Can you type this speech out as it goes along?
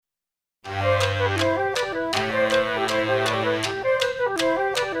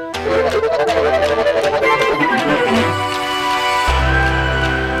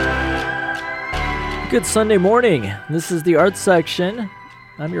Good Sunday morning. This is the Arts Section.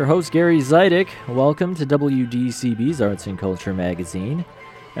 I'm your host, Gary Zidek. Welcome to WDCB's Arts and Culture magazine.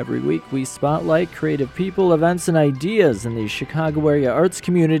 Every week we spotlight creative people, events, and ideas in the Chicago area arts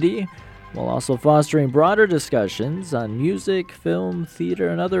community, while also fostering broader discussions on music, film, theater,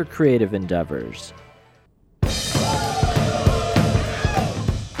 and other creative endeavors.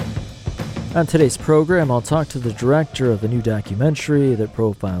 On today's program, I'll talk to the director of a new documentary that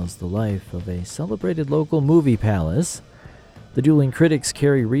profiles the life of a celebrated local movie palace. The Dueling Critics,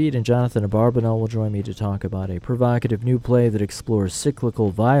 Kerry, Reid, and Jonathan Abarbanel will join me to talk about a provocative new play that explores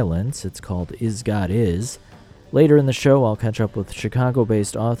cyclical violence. It's called Is God Is. Later in the show, I'll catch up with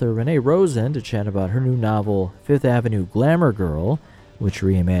Chicago-based author Renee Rosen to chat about her new novel, FIFTH AVENUE GLAMOUR GIRL, which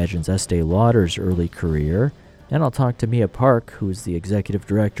reimagines Estee Lauder's early career. And I'll talk to Mia Park, who is the executive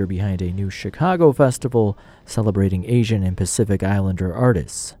director behind a new Chicago festival celebrating Asian and Pacific Islander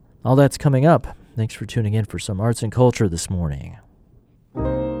artists. All that's coming up. Thanks for tuning in for some arts and culture this morning.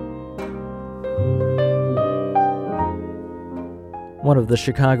 One of the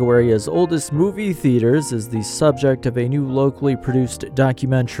Chicago area's oldest movie theaters is the subject of a new locally produced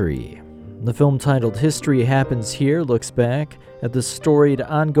documentary. The film, titled History Happens Here, looks back at the storied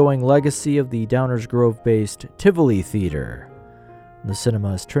ongoing legacy of the Downers Grove-based Tivoli Theater. The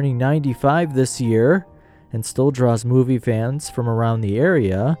cinema is turning 95 this year and still draws movie fans from around the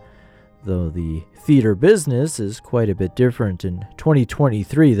area, though the theater business is quite a bit different in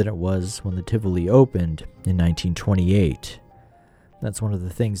 2023 than it was when the Tivoli opened in 1928. That's one of the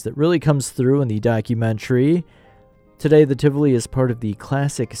things that really comes through in the documentary. Today, the Tivoli is part of the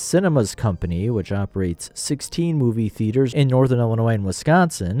Classic Cinemas Company, which operates 16 movie theaters in northern Illinois and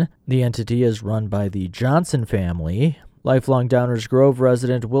Wisconsin. The entity is run by the Johnson family. Lifelong Downers Grove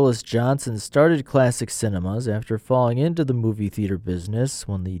resident Willis Johnson started Classic Cinemas after falling into the movie theater business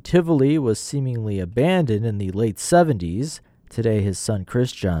when the Tivoli was seemingly abandoned in the late 70s. Today, his son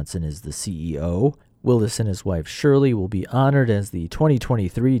Chris Johnson is the CEO. Willis and his wife Shirley will be honored as the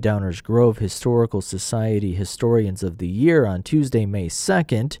 2023 Downers Grove Historical Society Historians of the Year on Tuesday, May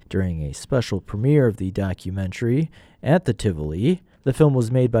 2nd, during a special premiere of the documentary at the Tivoli. The film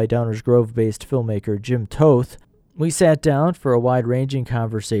was made by Downers Grove-based filmmaker Jim Toth. We sat down for a wide-ranging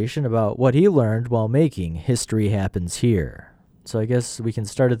conversation about what he learned while making History Happens Here. So I guess we can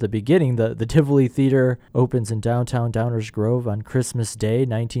start at the beginning. The Tivoli Theater opens in downtown Downers Grove on Christmas Day,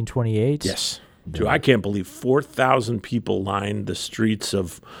 1928. Yes. Dude, I can't believe 4,000 people lined the streets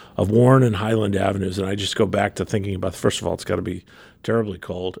of Warren and Highland Avenues. And I just go back to thinking about, first of all, it's got to be terribly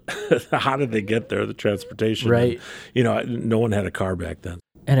cold. How did they get there, the transportation? Right. And, no one had a car back then.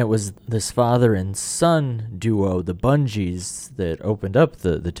 And it was this father and son duo, the Bungies, that opened up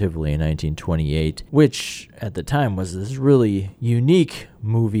the Tivoli in 1928, which at the time was this really unique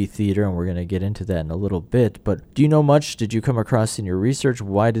movie theater, and we're going to get into that in a little bit. But do you know much? Did you come across in your research?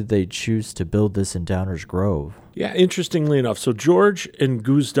 Why did they choose to build this in Downers Grove? Yeah, interestingly enough, so George and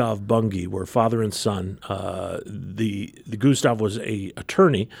Gustav Bunge were father and son. The Gustav was a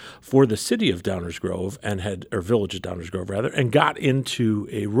attorney for the city of Downers Grove or village of Downers Grove rather, and got into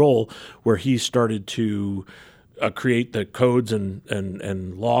a role where he started to create the codes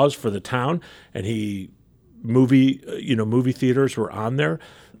and laws for the town, and movie theaters were on there.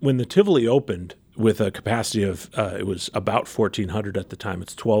 When the Tivoli opened, with a capacity of it was about 1,400 at the time.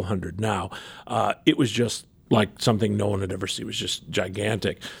 It's 1,200 now. It was just like something no one had ever seen. It was just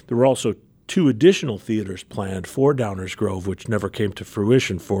gigantic. There were also 2 additional theaters planned for Downers Grove, which never came to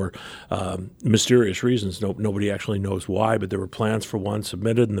fruition for mysterious reasons. Nobody actually knows why, but there were plans for one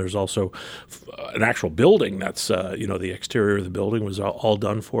submitted, and there's also an actual building that's, the exterior of the building was all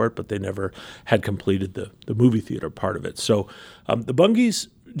done for it, but they never had completed the movie theater part of it. So the Bungies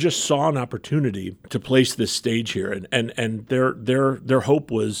just saw an opportunity to place this stage here, and their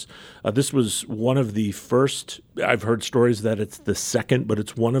hope was this was one of the first. I've heard stories that it's the second, but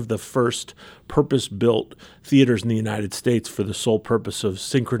it's one of the first purpose-built theaters in the United States for the sole purpose of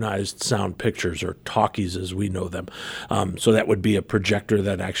synchronized sound pictures, or talkies as we know them. So that would be a projector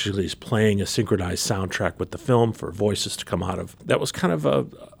that actually is playing a synchronized soundtrack with the film for voices to come out of. That was kind of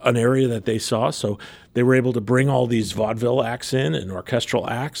an area that they saw, so they were able to bring all these vaudeville acts in and orchestral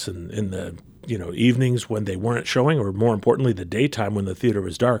acts, and in the evenings when they weren't showing, or more importantly, the daytime when the theater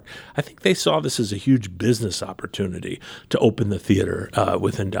was dark. I think they saw this as a huge business opportunity to open the theater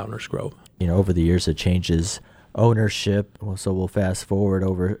within Downers Grove. Over the years, it changes ownership. So we'll fast forward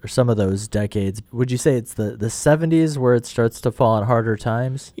over some of those decades. Would you say it's the 70s where it starts to fall on harder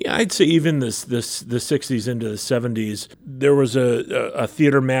times? Yeah, I'd say even the 60s into the 70s. There was a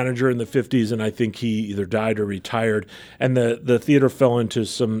theater manager in the 50s, and I think he either died or retired, and the theater fell into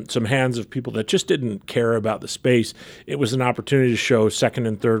some hands of people that just didn't care about the space. It was an opportunity to show second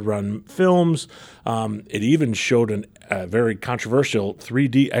and third run films. It even showed a very controversial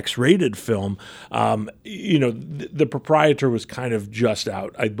 3D X-rated film. The proprietor was kind of just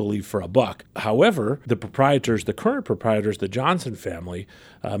out, I believe, for a buck. However, the current proprietors, the Johnson family,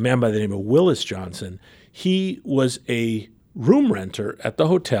 a man by the name of Willis Johnson, he was a room renter at the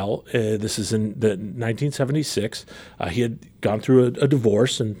hotel. This is in 1976. He had gone through a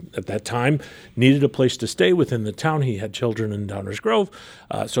divorce and at that time needed a place to stay within the town. He had children in Downers Grove,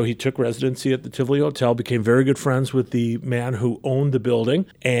 so he took residency at the Tivoli Hotel, became very good friends with the man who owned the building,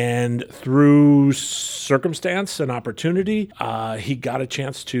 and through circumstance and opportunity, he got a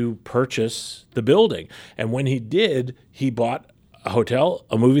chance to purchase the building. And when he did, he bought a hotel,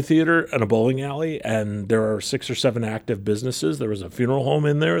 a movie theater, and a bowling alley, and there are 6 or 7 active businesses. There was a funeral home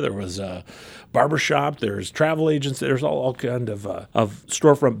in there. There was a barbershop. There's travel agents. There's all kind of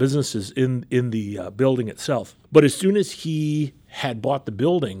storefront businesses in the building itself. But as soon as he had bought the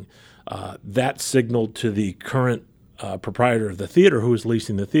building, that signaled to the current proprietor of the theater, who was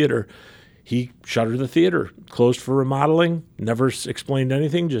leasing the theater. He shuttered the theater, closed for remodeling, never explained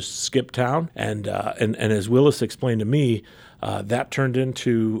anything, just skipped town. And as Willis explained to me, that turned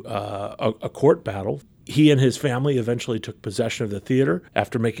into a court battle. He and his family eventually took possession of the theater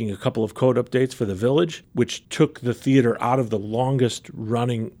after making a couple of code updates for the village, which took the theater out of the longest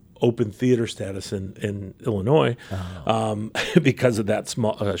running open theater status in Illinois because of that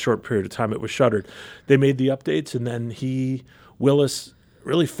short period of time it was shuttered. They made the updates, and then Willis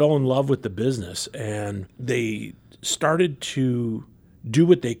really fell in love with the business, and they started to do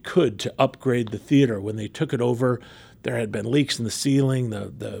what they could to upgrade the theater. When they took it over, there had been leaks in the ceiling.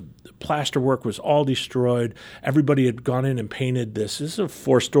 The plaster work was all destroyed. Everybody had gone in and painted this. This is a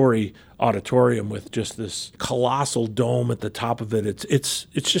 4-story auditorium with just this colossal dome at the top of it. It's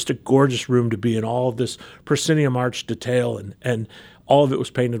just a gorgeous room to be in. All of this proscenium arch detail, and all of it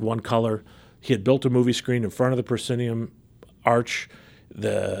was painted one color. He had built a movie screen in front of the proscenium arch.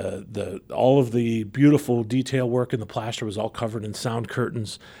 All of the beautiful detail work in the plaster was all covered in sound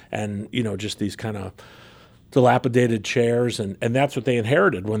curtains, and just these kind of dilapidated chairs, and that's what they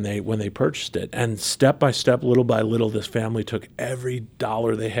inherited when they purchased it. And step by step, little by little, this family took every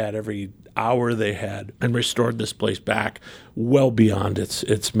dollar they had, every hour they had, and restored this place back well beyond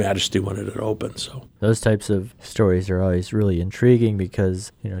its majesty when it had opened. So those types of stories are always really intriguing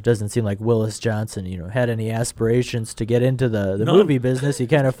because it doesn't seem like Willis Johnson had any aspirations to get into the movie business. He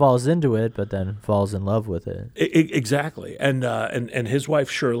kind of falls into it, but then falls in love with it. Exactly. And his wife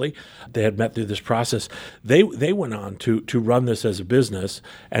Shirley, they had met through this process. They went on to run this as a business,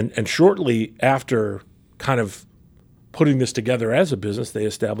 and shortly after kind of putting this together as a business, they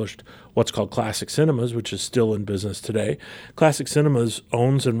established what's called Classic Cinemas, which is still in business today. Classic Cinemas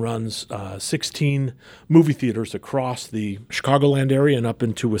owns and runs 16 movie theaters across the Chicagoland area and up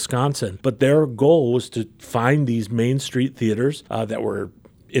into Wisconsin. But their goal was to find these Main Street theaters that were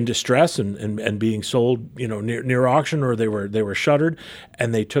in distress and being sold, near auction, or they were shuttered,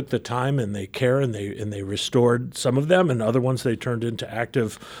 and they took the time and they they restored some of them, and other ones they turned into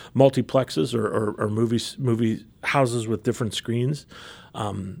active multiplexes or movie houses with different screens.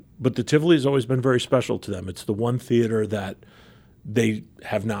 But the Tivoli has always been very special to them. It's the one theater that they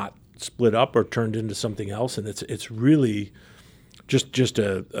have not split up or turned into something else, and it's really just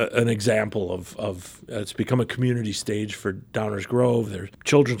an example of it's become a community stage for Downers Grove. There's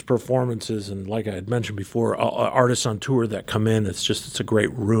children's performances, and like I had mentioned before, artists on tour that come in. It's a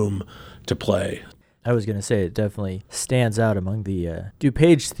great room to play. I was going to say it definitely stands out among the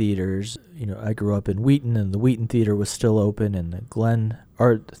DuPage theaters. I grew up in Wheaton, and the Wheaton Theater was still open, and the Glen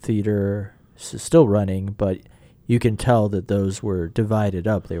Art Theater is still running, but you can tell that those were divided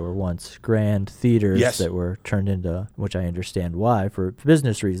up. They were once grand theaters that were turned into, which I understand why, for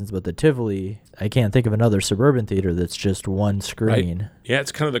business reasons, but the Tivoli, I can't think of another suburban theater that's just one screen. Right. Yeah,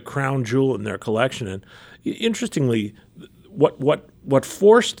 it's kind of the crown jewel in their collection. And interestingly, what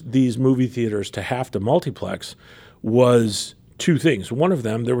forced these movie theaters to have to multiplex was two things. One of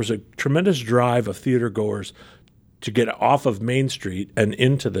them, there was a tremendous drive of theater goers to get off of Main Street and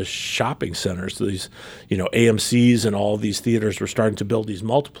into the shopping centers. These, AMCs and all of these theaters were starting to build these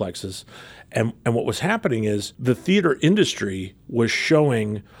multiplexes. And what was happening is the theater industry was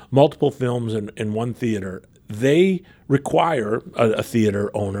showing multiple films in one theater they require a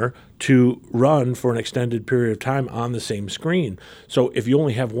theater owner to run for an extended period of time on the same screen. So if you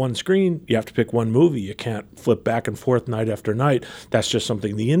only have one screen, you have to pick one movie. You can't flip back and forth night after night. That's just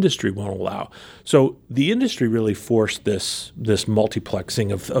something the industry won't allow. So the industry really forced this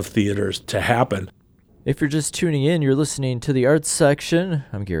multiplexing of theaters to happen. If you're just tuning in, you're listening to the Arts Section.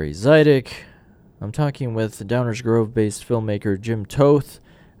 I'm Gary Zidek. I'm talking with Downers Grove-based filmmaker Jim Toth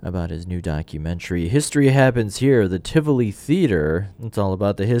about his new documentary, History Happens Here, the Tivoli Theater. It's all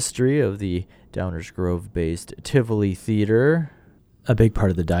about the history of the Downers Grove-based Tivoli Theater. A big part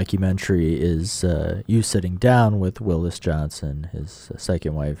of the documentary is you sitting down with Willis Johnson, his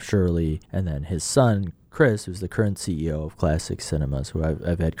second wife, Shirley, and then his son, Chris, who's the current CEO of Classic Cinemas, who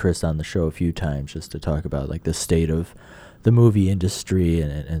I've had Chris on the show a few times just to talk about like the state of the movie industry,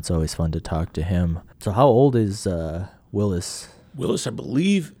 and it's always fun to talk to him. So how old is Willis? Willis, I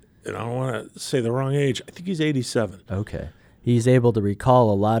believe, and I don't want to say the wrong age, I think he's 87. Okay. He's able to recall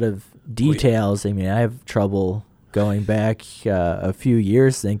a lot of details. I mean, I have trouble going back a few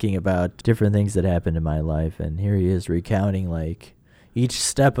years thinking about different things that happened in my life, and here he is recounting like each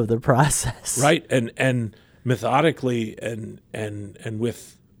step of the process. Right, and methodically and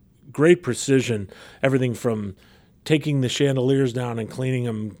with great precision, everything from taking the chandeliers down and cleaning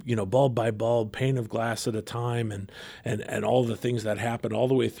them, bulb by bulb, pane of glass at a time, and all the things that happened all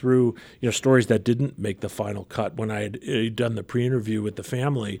the way through, stories that didn't make the final cut. When I had done the pre-interview with the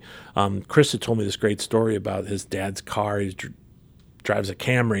family, Chris had told me this great story about his dad's car. He drives a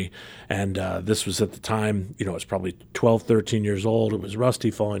Camry, and this was at the time, it was probably 12, 13 years old. It was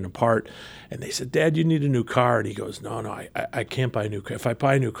rusty, falling apart. And they said, "Dad, you need a new car." And he goes, No, I can't buy a new car. If I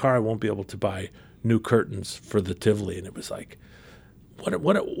buy a new car, I won't be able to buy new curtains for the Tivoli. And it was like,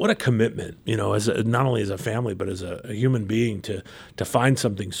 what a commitment, as not only as a family, but as a human being to find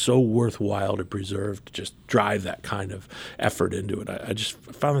something so worthwhile to preserve, to just drive that kind of effort into it. I just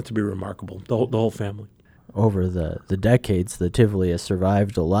found it to be remarkable, the whole family. Over the decades, the Tivoli has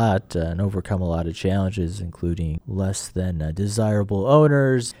survived a lot and overcome a lot of challenges, including less than desirable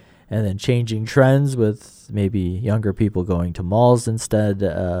owners, and then changing trends with maybe younger people going to malls instead.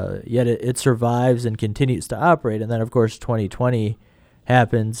 Yet it survives and continues to operate. And then, of course, 2020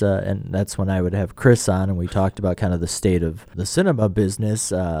 happens, and that's when I would have Chris on, and we talked about kind of the state of the cinema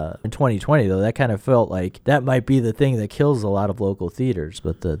business. In 2020, though, that kind of felt like that might be the thing that kills a lot of local theaters,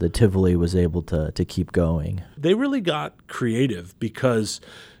 but the Tivoli was able to keep going. They really got creative because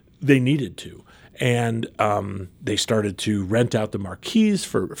they needed to. And they started to rent out the marquees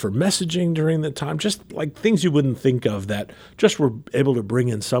for messaging during the time, just like things you wouldn't think of that just were able to bring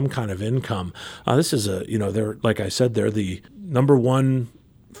in some kind of income. This is they're, like I said, they're the number one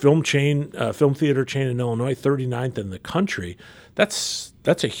film theater chain in Illinois, 39th in the country. That's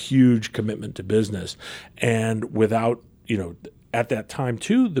a huge commitment to business. And without, at that time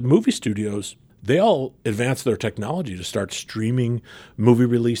too, the movie studios, they all advanced their technology to start streaming movie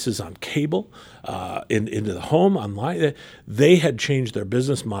releases on cable, into the home, online. They had changed their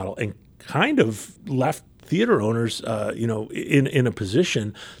business model and kind of left theater owners, in a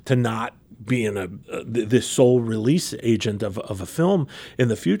position to not be this sole release agent of a film in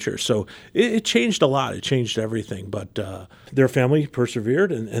the future. So it changed a lot. It changed everything. But their family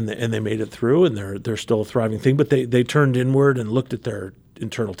persevered and they made it through, and they're still a thriving thing. But they turned inward and looked at their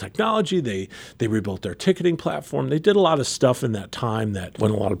internal technology. They rebuilt their ticketing platform. They did a lot of stuff in that time that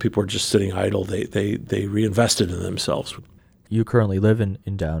when a lot of people were just sitting idle, they reinvested in themselves. You currently live in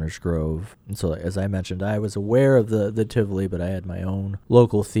Downers Grove, and so as I mentioned, I was aware of the Tivoli, but I had my own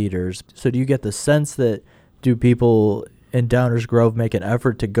local theaters. So do you get the sense that do people in Downers Grove make an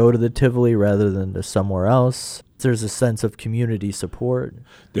effort to go to the Tivoli rather than to somewhere else? There's a sense of community support.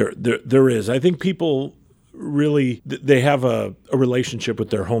 There is. I think people really, they have a relationship with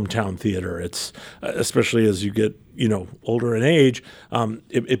their hometown theater. It's especially as you get older in age,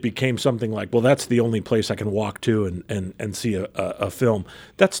 it became something like, well, that's the only place I can walk to and see a film.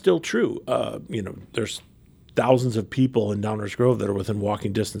 That's still true. There's thousands of people in Downers Grove that are within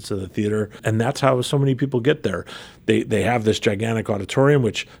walking distance of the theater, and that's how so many people get there. They have this gigantic auditorium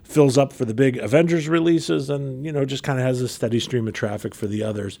which fills up for the big Avengers releases, and just kind of has a steady stream of traffic for the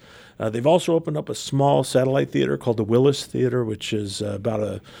others. They've also opened up a small satellite theater called the Willis Theater, which is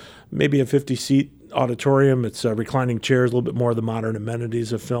about maybe a 50-seat auditorium. It's reclining chairs, a little bit more of the modern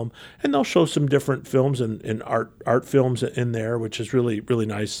amenities of film, and they'll show some different films and art films in there, which is really, really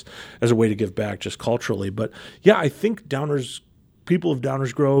nice as a way to give back just culturally. But yeah, I think Downers people of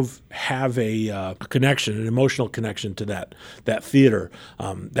Downers Grove have a connection, an emotional connection to that theater,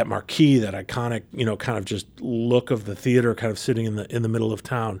 that marquee, that iconic, kind of just look of the theater, kind of sitting in the middle of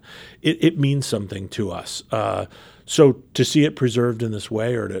town. It means something to us. So to see it preserved in this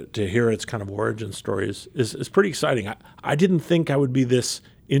way, or to hear its kind of origin story is pretty exciting. I didn't think I would be this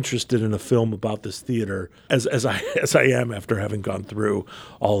interested in a film about this theater as I am after having gone through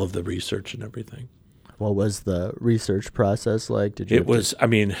all of the research and everything. What was the research process like?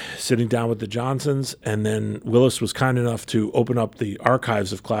 Sitting down with the Johnsons, and then Willis was kind enough to open up the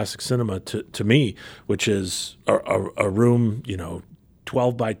archives of classic cinema to me, which is a room,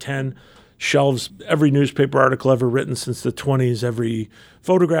 12 by 10, shelves every newspaper article ever written since the 20s, every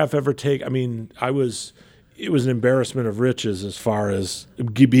photograph ever taken. It was an embarrassment of riches as far as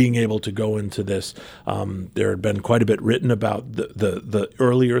being able to go into this. There had been quite a bit written about the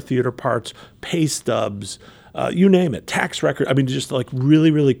earlier theater parts, pay stubs, you name it, tax record. Just like really,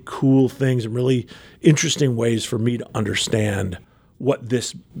 really cool things and really interesting ways for me to understand what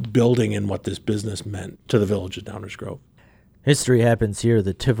this building and what this business meant to the village of Downers Grove. History Happens Here,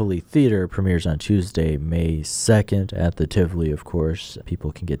 the Tivoli Theater, premieres on Tuesday, May 2nd at the Tivoli, of course.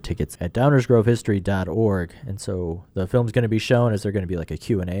 People can get tickets at downersgrovehistory.org. And so the film's going to be shown. Is there going to be like a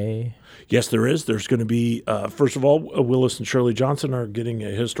Q&A? Yes, there is. There's going to be, first of all, Willis and Shirley Johnson are getting a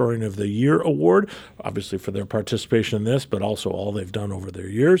Historian of the Year award, obviously for their participation in this, but also all they've done over their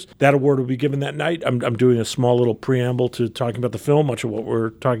years. That award will be given that night. I'm doing a small little preamble to talking about the film, much of what we're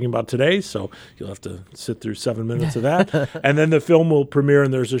talking about today, so you'll have to sit through 7 minutes of that. And then the film will premiere,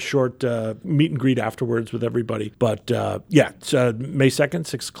 and there's a short meet and greet afterwards with everybody. But it's May 2nd,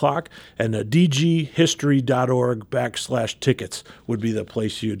 6 o'clock, and dghistory.org/tickets would be the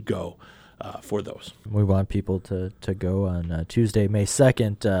place you'd go for those. We want people to go on Tuesday, May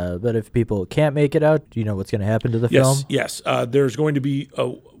 2nd, but if people can't make it out, do you know what's going to happen to the film? Yes. There's going to be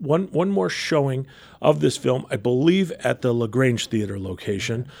one more showing of this film, I believe, at the LaGrange Theater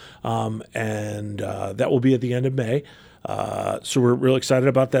location, and that will be at the end of May. So we're really excited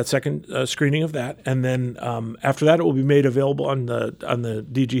about that second screening of that. And then after that, it will be made available on the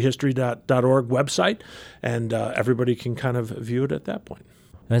dghistory.org website, and everybody can kind of view it at that point.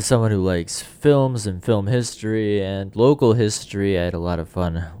 As someone who likes films and film history and local history, I had a lot of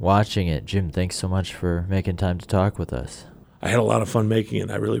fun watching it. Jim, thanks so much for making time to talk with us. I had a lot of fun making it.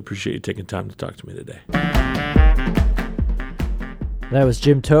 I really appreciate you taking time to talk to me today. That was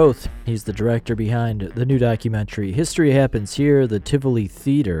Jim Toth. He's the director behind the new documentary, History Happens Here, the Tivoli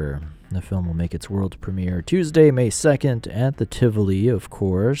Theater. The film will make its world premiere Tuesday, May 2nd at the Tivoli, of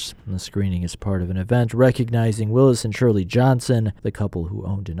course. And the screening is part of an event recognizing Willis and Shirley Johnson, the couple who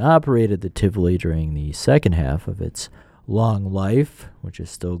owned and operated the Tivoli during the second half of its long life, which is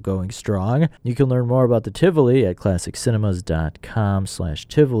still going strong. You can learn more about the Tivoli at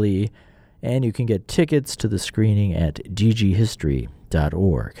classiccinemas.com/Tivoli, and you can get tickets to the screening at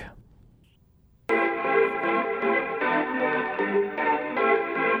dghistory.org.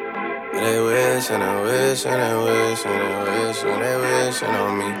 They wish and they wish and they wish and they wish and they wishing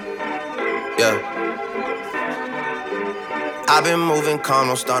on me. Yeah. I've been moving calm,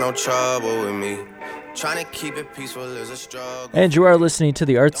 don't start no trouble with me. Trying to keep it peaceful is a struggle. And you are listening to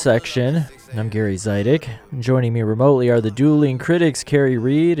the Arts Section. I'm Gary Zidek. Joining me remotely are the Dueling Critics, Kerry,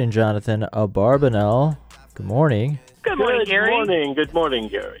 Reid, and Jonathan Abarbanel. Good morning. Good morning, Gary. Good morning,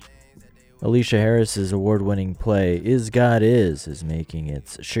 Gary. Alicia Harris's award-winning play Is God is making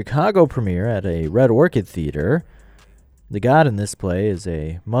its Chicago premiere at a Red Orchid Theater. The God in this play is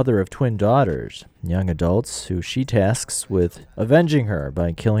a mother of twin daughters, young adults who she tasks with avenging her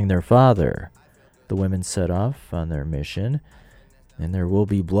by killing their father. The women set off on their mission, and there will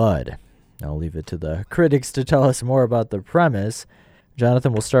be blood. I'll leave it to the critics to tell us more about the premise.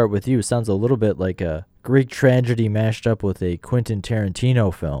 Jonathan, we'll start with you. Sounds a little bit like a Greek tragedy mashed up with a Quentin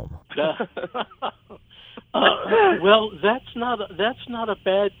Tarantino film. Well, that's not a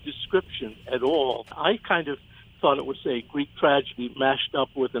bad description at all. I kind of thought it was a Greek tragedy mashed up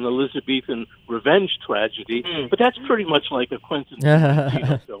with an Elizabethan revenge tragedy, but that's pretty much like a Quentin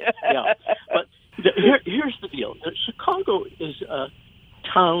Tarantino film. Yeah, but here's the deal: Chicago is a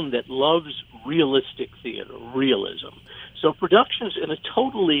town that loves realistic theater, realism. So productions in a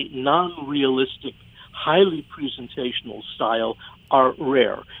totally non-realistic, highly presentational style are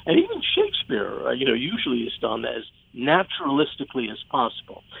rare. And even Shakespeare, usually is done as naturalistically as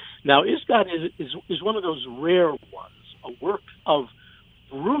possible. Now, Is God is one of those rare ones, a work of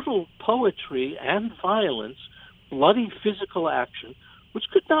brutal poetry and violence, bloody physical action, which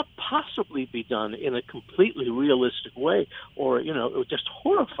could not possibly be done in a completely realistic way, or it would just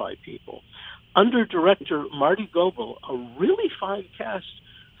horrify people. Under director Marty Goebel, a really fine cast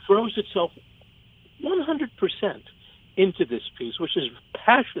throws itself 100% into this piece, which is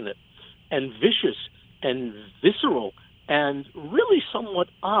passionate and vicious and visceral and really somewhat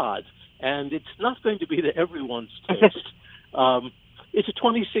odd. And it's not going to be to everyone's taste. It's a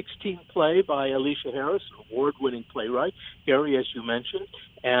 2016 play by Alicia Harris, an award-winning playwright. Gary, as you mentioned,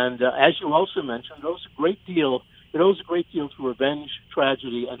 and as you also mentioned, it owes a great deal to revenge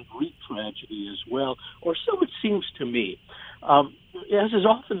tragedy and Greek tragedy as well, or so it seems to me. As is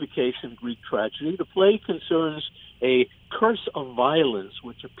often the case in Greek tragedy, the play concerns a curse of violence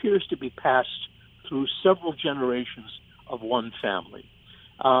which appears to be passed through several generations of one family.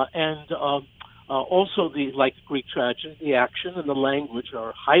 Also, like Greek tragedy, the action and the language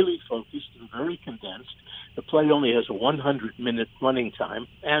are highly focused and very condensed. The play only has a 100-minute running time,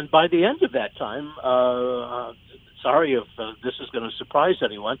 and by the end of that time, sorry if this is going to surprise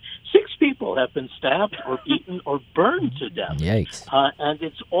anyone, 6 people have been stabbed or beaten or burned to death. Yikes. And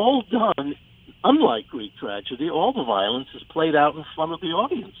it's all done, unlike Greek tragedy, all the violence is played out in front of the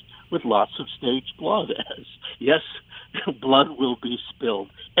audience with lots of stage blood, as, yes, blood will be spilled.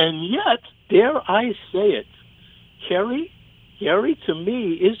 And yet, dare I say it, Kerry to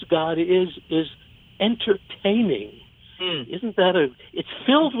me is entertaining. Isn't that it's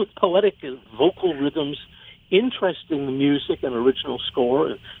filled with poetic vocal rhythms, interesting music and original score,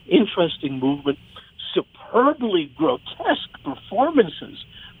 and interesting movement, superbly grotesque performances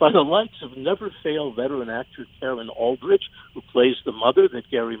by the likes of never-fail veteran actor Karen Aldridge, who plays the mother that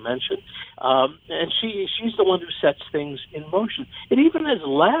Gary mentioned. And she's the one who sets things in motion. It even has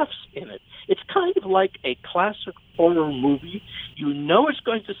laughs in it. It's kind of like a classic horror movie. You know it's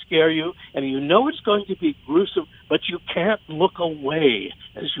going to scare you, and you know it's going to be gruesome, but you can't look away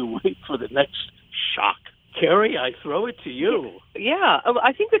as you wait for the next shock. Kerry, I throw it to you. Yeah,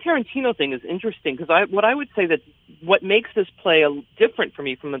 I think the Tarantino thing is interesting because I would say that what makes this play different for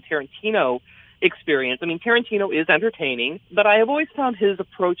me from the Tarantino experience. I mean, Tarantino is entertaining, but I have always found his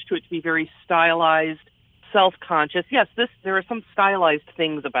approach to it to be very stylized, self-conscious. Yes, there are some stylized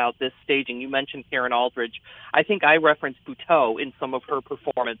things about this staging. You mentioned Karen Aldridge. I think I referenced Buteau in some of her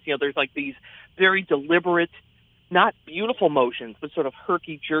performance. There's like these very deliberate, not beautiful motions, but sort of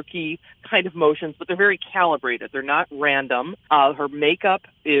herky-jerky kind of motions, but they're very calibrated. They're not random. Her makeup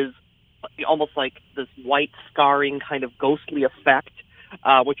is almost like this white scarring kind of ghostly effect,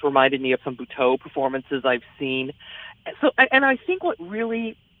 which reminded me of some Buteau performances I've seen. And I think what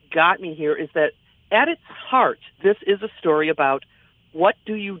really got me here is that at its heart, this is a story about what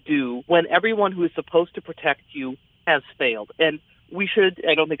do you do when everyone who is supposed to protect you has failed. And we should,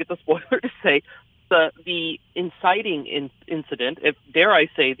 I don't think it's a spoiler to say, the inciting incident, if dare I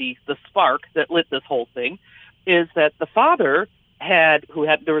say the spark that lit this whole thing, is that the father there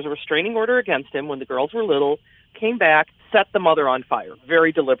was a restraining order against him when the girls were little, came back, set the mother on fire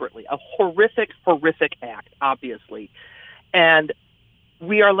very deliberately. A horrific act, obviously. And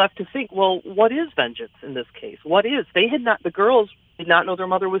we are left to think, well, what is vengeance in this case? The girls did not know their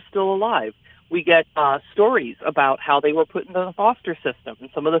mother was still alive. We get stories about how they were put into the foster system and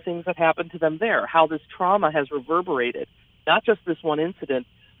some of the things that happened to them there, how this trauma has reverberated, not just this one incident,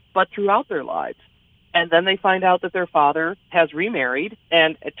 but throughout their lives. And then they find out that their father has remarried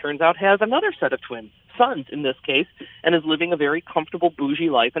and it turns out has another set of twins, sons in this case, and is living a very comfortable, bougie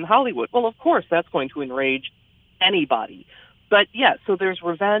life in Hollywood. Well, of course, that's going to enrage anybody. But yeah, so there's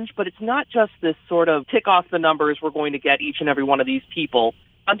revenge, but it's not just this sort of tick off the numbers, we're going to get each and every one of these people.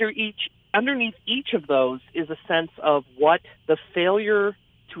 Underneath each of those is a sense of what the failure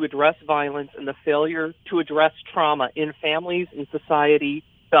to address violence and the failure to address trauma in families, in society,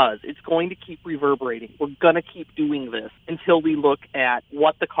 does. It's going to keep reverberating. We're going to keep doing this until we look at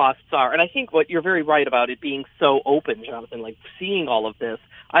what the costs are. And I think what you're very right about it being so open, Jonathan, like seeing all of this.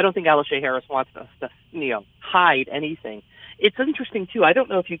 I don't think Alicia Harris wants us to hide anything. It's interesting, too. I don't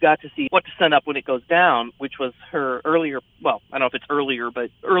know if you got to see What to Send Up When It Goes Down, which was her earlier, well, I don't know if it's earlier, but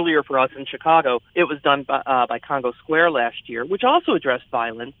earlier for us in Chicago. It was done by Congo Square last year, which also addressed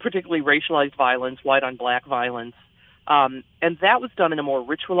violence, particularly racialized violence, white-on-black violence. And that was done in a more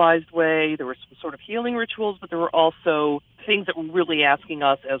ritualized way. There were some sort of healing rituals, but there were also things that were really asking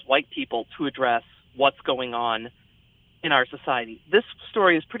us as white people to address what's going on in our society. This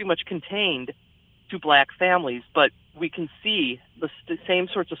story is pretty much contained to black families, but we can see the same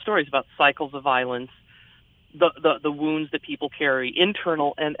sorts of stories about cycles of violence, the wounds that people carry,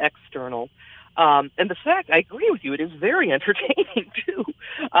 internal and external. And the fact, I agree with you, it is very entertaining, too,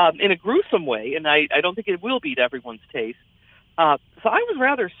 in a gruesome way, and I don't think it will be to everyone's taste. So I was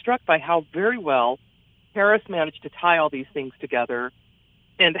rather struck by how very well Harris managed to tie all these things together,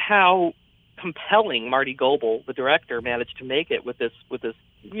 and how compelling Marty Goebel, the director, managed to make it with this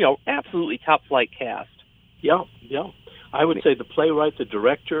absolutely top flight cast. Yeah. I would say the playwright, the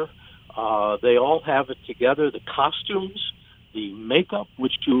director, they all have it together. The costumes, the makeup,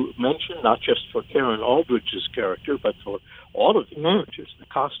 which you mentioned, not just for Karen Aldridge's character, but for all of the characters, the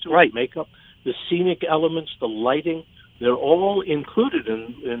costume, the makeup, the scenic elements, the lighting, they're all included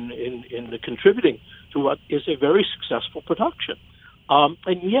in the contributing to what is a very successful production.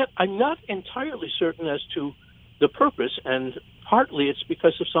 And yet I'm not entirely certain as to the purpose, and partly it's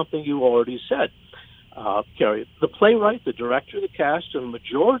because of something you already said, Kerry. The playwright, the director, the cast, and the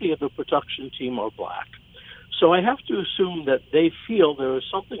majority of the production team are black. So I have to assume that they feel there is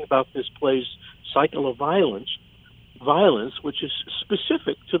something about this play's cycle of violence, which is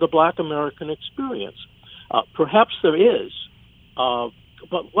specific to the black American experience. Perhaps there is,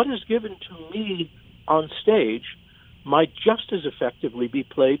 but what is given to me on stage might just as effectively be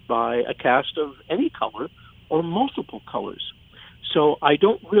played by a cast of any color or multiple colors. So I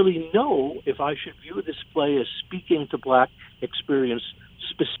don't really know if I should view this play as speaking to black experience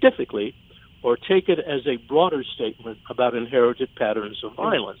specifically, or take it as a broader statement about inherited patterns of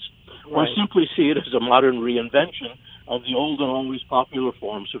violence, or simply see it as a modern reinvention of the old and always popular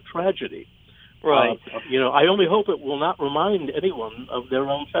forms of tragedy. Right. I only hope it will not remind anyone of their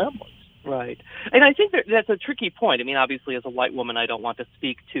own families. Right. And I think that's a tricky point. I mean, obviously, as a white woman, I don't want to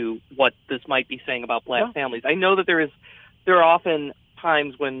speak to what this might be saying about black families. I know that there are often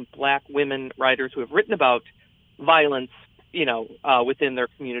times when black women writers who have written about violence, within their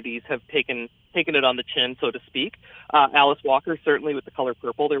communities have taken it on the chin, so to speak. Alice Walker, certainly with The Color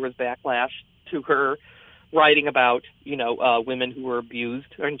Purple, there was backlash to her writing about, women who were abused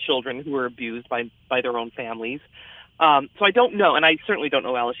and children who were abused by their own families. So I don't know, and I certainly don't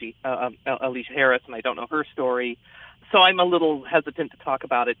know Alicia Harris, and I don't know her story. So I'm a little hesitant to talk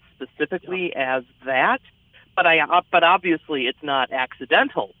about it specifically as that. But obviously it's not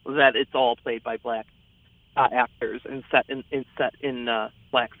accidental that it's all played by black actors and set in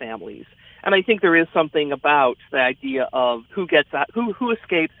black families. And I think there is something about the idea of who gets out, who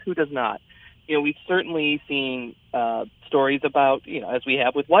escapes, who does not. We've certainly seen stories about, as we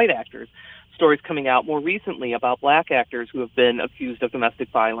have with white actors, stories coming out more recently about black actors who have been accused of domestic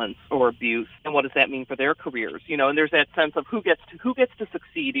violence or abuse, and what does that mean for their careers? And there's that sense of who gets to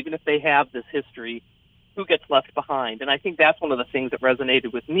succeed, even if they have this history, who gets left behind. And I think that's one of the things that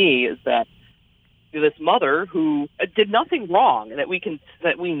resonated with me, is that this mother who did nothing wrong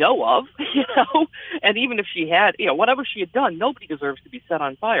that we know of, and even if she had, whatever she had done, nobody deserves to be set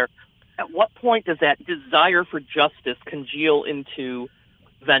on fire. At what point does that desire for justice congeal into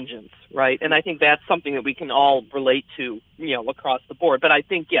vengeance, right? And I think that's something that we can all relate to, across the board. But I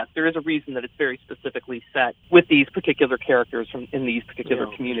think, yes, there is a reason that it's very specifically set with these particular characters in these particular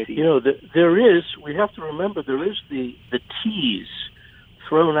communities. We have to remember, there is the tease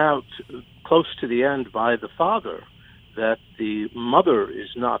thrown out close to the end by the father that the mother is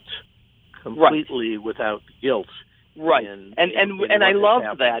not completely without guilt. Right, and I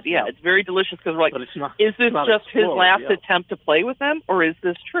love that. Yeah, it's very delicious, because we're like, is this just his last attempt to play with them, or is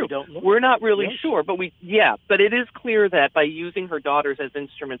this true? We're not really sure, but but it is clear that by using her daughters as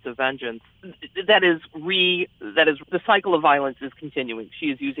instruments of vengeance, that is the cycle of violence is continuing. She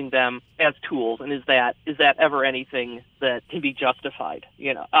is using them as tools, and is that ever anything that can be justified?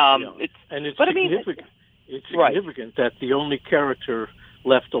 It's significant. It's significant that the only character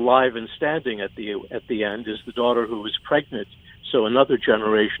left alive and standing at the end is the daughter who was pregnant. So another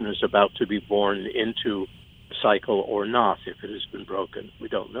generation is about to be born into the cycle, or not, if it has been broken. We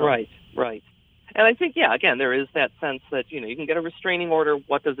don't know. Right. And I think, again, there is that sense that, you can get a restraining order.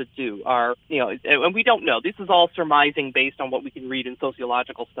 What does it do? And we don't know. This is all surmising based on what we can read in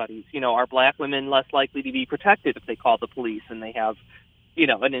sociological studies. Are black women less likely to be protected if they call the police and they have,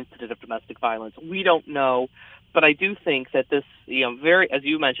 an incident of domestic violence? We don't know. But I do think that this, very, as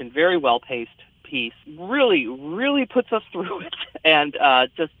you mentioned, very well-paced piece really, really puts us through it. And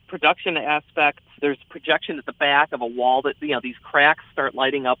just production aspects, there's projection at the back of a wall that, these cracks start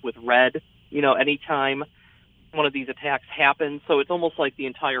lighting up with red, anytime one of these attacks happens. So it's almost like the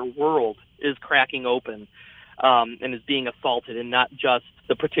entire world is cracking open and is being assaulted, and not just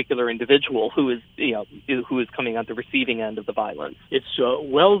the particular individual who is coming on the receiving end of the violence. It's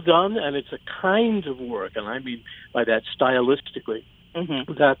well done, and it's a kind of work, and I mean by that stylistically,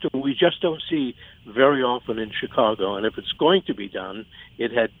 that we just don't see very often in Chicago. And if it's going to be done,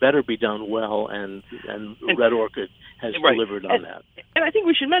 it had better be done well, and Red Orchid has delivered on that. And I think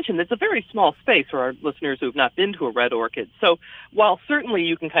we should mention that it's a very small space for our listeners who have not been to a Red Orchid. So while certainly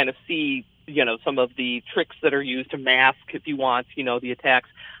you can kind of see, some of the tricks that are used to mask, if you want, the attacks,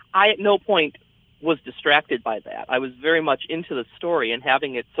 I at no point was distracted by that. I was very much into the story, and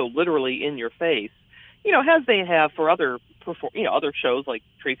having it so literally in your face, as they have for other shows like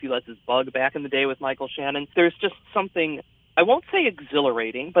Tracy Letts' Bug back in the day with Michael Shannon. There's just something, I won't say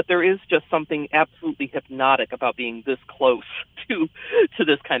exhilarating, but there is just something absolutely hypnotic about being this close to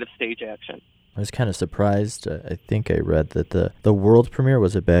this kind of stage action. I was kind of surprised. I think I read that the world premiere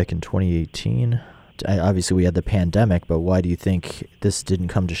was back in 2018. Obviously, we had the pandemic, but why do you think this didn't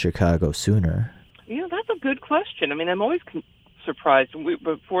come to Chicago sooner? That's a good question. I mean, I'm always surprised.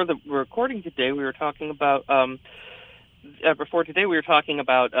 Before the recording today, we were talking about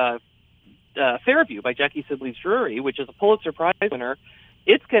Fairview by Jackie Sibley's Drury, which is a Pulitzer Prize winner.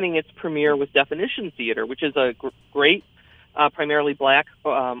 It's getting its premiere with Definition Theater, which is a great, primarily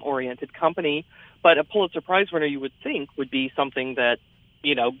black-oriented company, but a Pulitzer Prize winner you would think would be something that,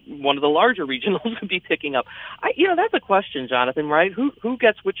 one of the larger regionals would be picking up. That's a question, Jonathan, right? Who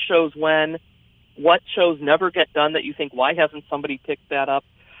gets which shows when? What shows never get done that you think, why hasn't somebody picked that up?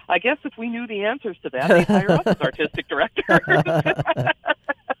 I guess if we knew the answers to that, they'd hire us as artistic directors.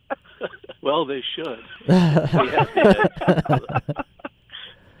 Well, they should.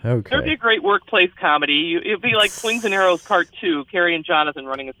 Okay. There'd be a great workplace comedy. It'd be like Swings and Arrows Part 2, Kerry and Jonathan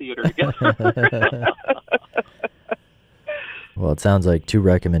running a theater together. Well, it sounds like two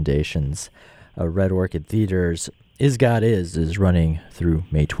recommendations. Red Orchid Theater's Is God is running through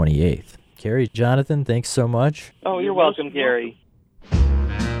May 28th. Kerry, Jonathan, thanks so much. Oh, you're welcome, Gary.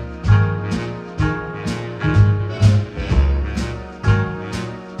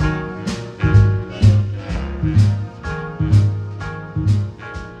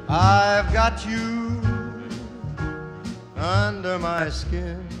 I've got you under my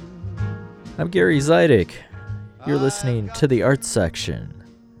skin. I'm Gary Zidek. You're listening to the Arts Section.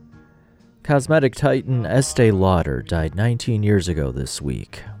 Cosmetic titan Estee Lauder died 19 years ago this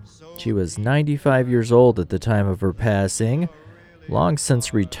week. She was 95 years old at the time of her passing, long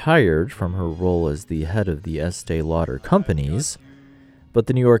since retired from her role as the head of the Estee Lauder companies. But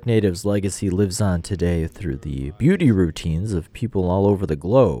the New York native's legacy lives on today through the beauty routines of people all over the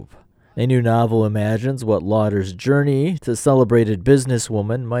globe. A new novel imagines what Lauder's journey to celebrated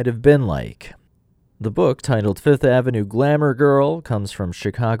businesswoman might have been like. The book, titled Fifth Avenue Glamour Girl, comes from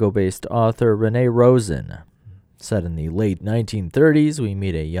Chicago-based author Renee Rosen. Set in the late 1930s, we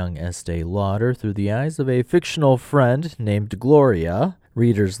meet a young Estee Lauder through the eyes of a fictional friend named Gloria.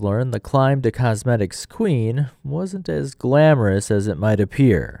 Readers learn the climb to cosmetics queen wasn't as glamorous as it might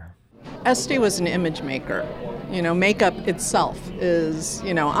appear. Estee was an image maker. Makeup itself is,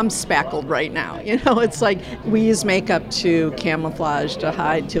 I'm spackled right now. It's like we use makeup to camouflage, to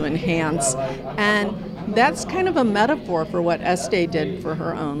hide, to enhance. And that's kind of a metaphor for what Estee did for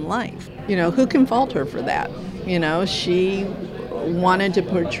her own life. Who can fault her for that? She wanted to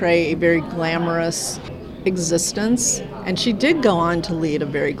portray a very glamorous existence, and she did go on to lead a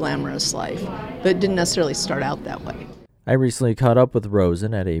very glamorous life, but didn't necessarily start out that way. I recently caught up with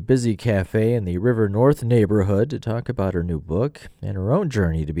Rosen at a busy cafe in the River North neighborhood to talk about her new book and her own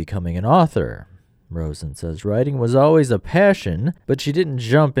journey to becoming an author. Rosen says writing was always a passion, but she didn't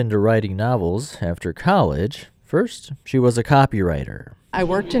jump into writing novels after college. First, she was a copywriter. I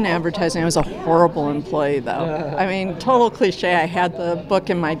worked in advertising. I was a horrible employee, though. Total cliche. I had the book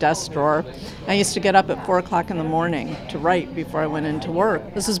in my desk drawer. I used to get up at 4 o'clock in the morning to write before I went into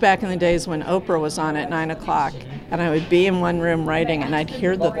work. This was back in the days when Oprah was on at 9 o'clock, and I would be in one room writing, and I'd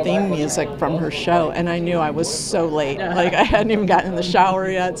hear the theme music from her show, and I knew I was so late. I hadn't even gotten in the shower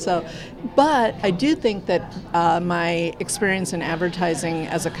yet. But I do think that my experience in advertising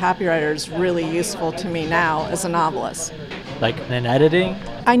as a copywriter is really useful to me now as a novelist. Like in editing?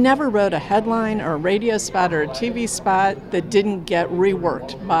 I never wrote a headline or a radio spot or a TV spot that didn't get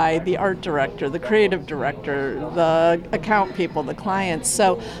reworked by the art director, the creative director, the account people, the clients.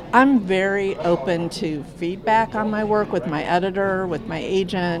 So I'm very open to feedback on my work with my editor, with my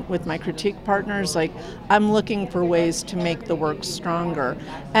agent, with my critique partners. I'm looking for ways to make the work stronger.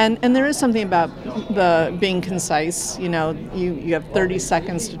 And there is something about the being concise. You have 30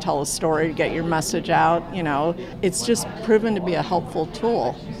 seconds to tell a story, to get your message out. It's just proven to be a helpful tool.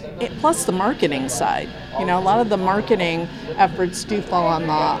 Plus the marketing side. A lot of the marketing efforts do fall on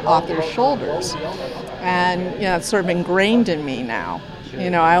the author's shoulders. And, it's sort of ingrained in me now.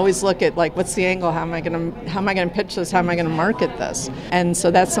 I always look at like, what's the angle? How am I going to pitch this? How am I going to market this? And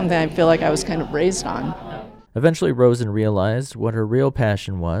so that's something I feel like I was kind of raised on. Eventually, Rosen realized what her real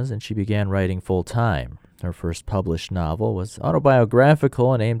passion was, and she began writing full-time. Her first published novel was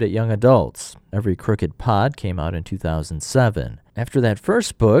autobiographical and aimed at young adults. Every Crooked Pod came out in 2007. After that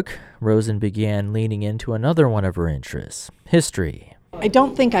first book, Rosen began leaning into another one of her interests, history. I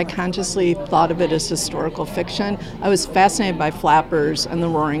don't think I consciously thought of it as historical fiction. I was fascinated by flappers and the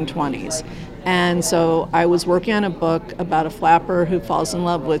Roaring Twenties. And so I was working on a book about a flapper who falls in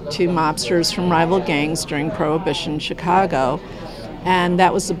love with two mobsters from rival gangs during Prohibition Chicago. And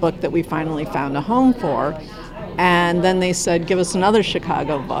that was the book that we finally found a home for. And then they said, give us another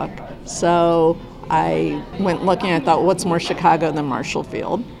Chicago book. So I went looking, I thought, what's more Chicago than Marshall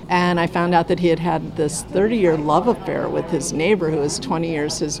Field? And I found out that he had had this 30-year love affair with his neighbor who was 20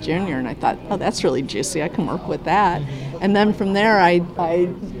 years his junior. And I thought, oh, that's really juicy. I can work with that. And then from there,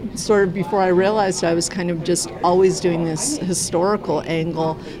 I sort of, before I realized I was kind of just always doing this historical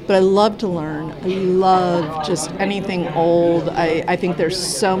angle. But I love to learn. I love just anything old. I think there's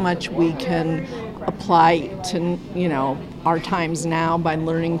so much we can apply to, our times now by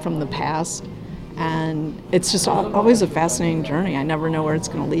learning from the past. And it's just always a fascinating journey. I never know where it's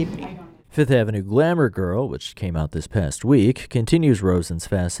going to lead me. Fifth Avenue Glamour Girl, which came out this past week, continues Rosen's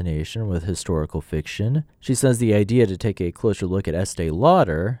fascination with historical fiction. She says the idea to take a closer look at Estee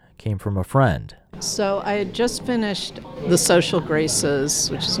Lauder came from a friend. So I had just finished The Social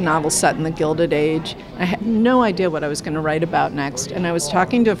Graces, which is a novel set in the Gilded Age. I had no idea what I was going to write about next, and I was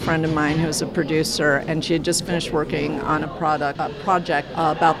talking to a friend of mine who was a producer, and she had just finished working on a project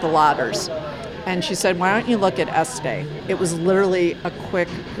about the Lauders. And she said, why don't you look at Estee? It was literally a quick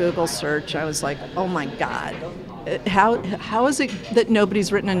Google search. I was like, oh my God, how is it that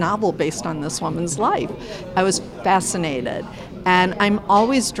nobody's written a novel based on this woman's life? I was fascinated. And I'm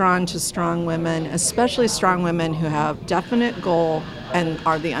always drawn to strong women, especially strong women who have definite goal and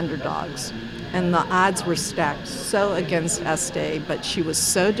are the underdogs. And the odds were stacked so against Estee, but she was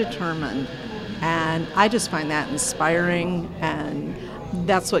so determined. And I just find that inspiring, and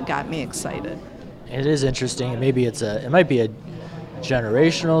that's what got me excited. It is interesting. Maybe it might be a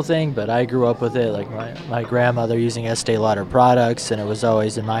generational thing, but I grew up with it. Like my grandmother using Estee Lauder products, and it was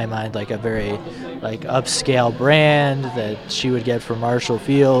always in my mind like a very upscale brand that she would get from Marshall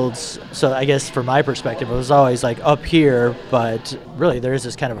Fields. So I guess from my perspective, it was always like up here, but really there is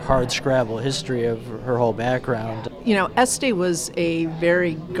this kind of hard scrabble history of her whole background. Estee was a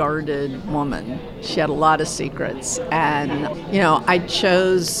very guarded woman. She had a lot of secrets, and I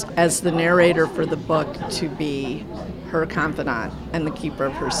chose as the narrator for the book to be her confidant and the keeper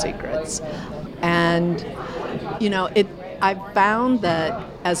of her secrets. And I found that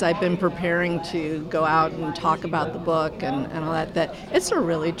as I've been preparing to go out and talk about the book and all that it's a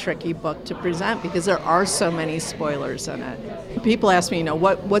really tricky book to present because there are so many spoilers in it. People ask me,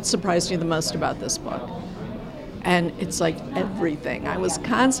 what surprised you the most about this book? And it's like everything. I was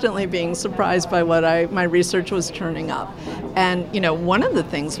constantly being surprised by what my research was turning up. And, one of the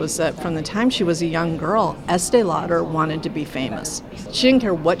things was that from the time she was a young girl, Estee Lauder wanted to be famous. She didn't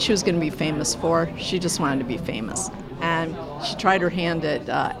care what she was going to be famous for. She just wanted to be famous. And she tried her hand at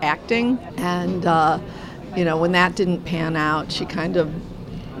acting. And, when that didn't pan out, she kind of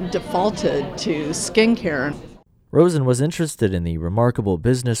defaulted to skincare. Rosen was interested in the remarkable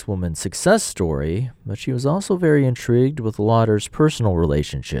businesswoman's success story, but she was also very intrigued with Lauder's personal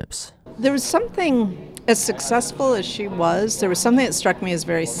relationships. There was something, as successful as she was, there was something that struck me as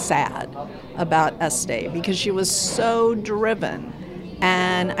very sad about Estee because she was so driven.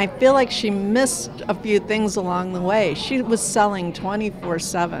 And I feel like she missed a few things along the way. She was selling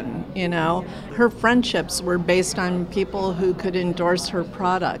 24/7, Her friendships were based on people who could endorse her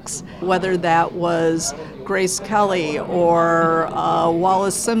products, whether that was Grace Kelly or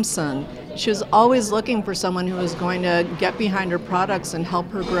Wallace Simpson. She was always looking for someone who was going to get behind her products and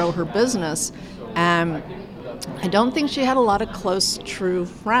help her grow her business. I don't think she had a lot of close, true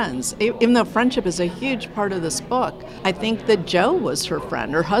friends, even though friendship is a huge part of this book. I think that Joe was her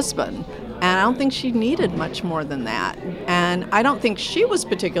friend, her husband, and I don't think she needed much more than that. And I don't think she was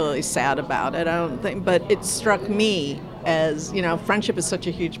particularly sad about it, but it struck me as, friendship is such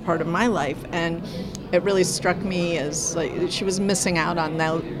a huge part of my life, and it really struck me as she was missing out on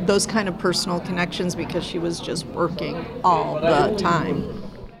those kind of personal connections because she was just working all the time.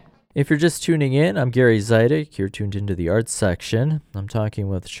 If you're just tuning in, I'm Gary Zidek. You're tuned into the arts section. I'm talking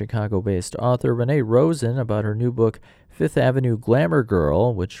with Chicago-based author Renee Rosen about her new book, Fifth Avenue Glamour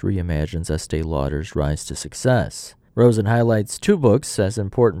Girl, which reimagines Estee Lauder's rise to success. Rosen highlights two books as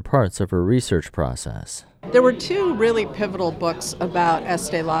important parts of her research process. There were two really pivotal books about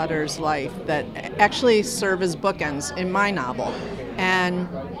Estee Lauder's life that actually serve as bookends in my novel. And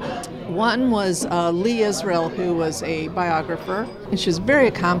one was Lee Israel, who was a biographer. And she was very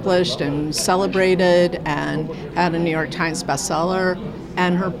accomplished and celebrated and had a New York Times bestseller.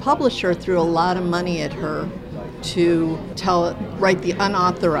 And her publisher threw a lot of money at her to write the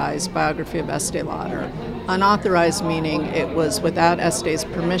unauthorized biography of Estee Lauder. Unauthorized meaning it was without Estee's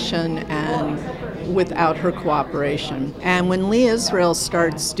permission and without her cooperation. And when Lee Israel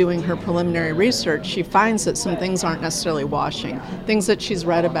starts doing her preliminary research, she finds that some things aren't necessarily washing. Things that she's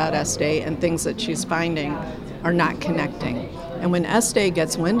read about Estee and things that she's finding are not connecting. And when Estee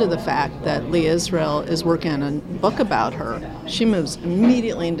gets wind of the fact that Lee Israel is working on a book about her, she moves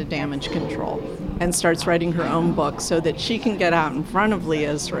immediately into damage control and starts writing her own book so that she can get out in front of Lee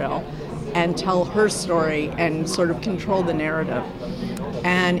Israel and tell her story and sort of control the narrative.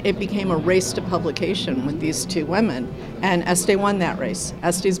 And it became a race to publication with these two women. And Estee won that race.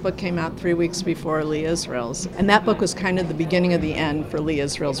 Estee's book came out 3 weeks before Lee Israel's. And that book was kind of the beginning of the end for Lee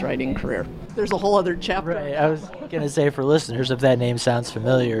Israel's writing career. There's a whole other chapter. Right. I was going to say, for listeners, if that name sounds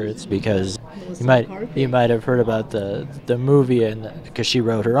familiar, it's because you might have heard about the movie, and because she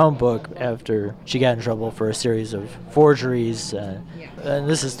wrote her own book after she got in trouble for a series of forgeries. And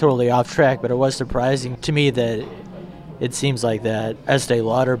this is totally off track, but it was surprising to me that it seems like that Estee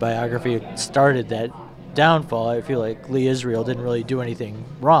Lauder biography started that downfall. I feel like Lee Israel didn't really do anything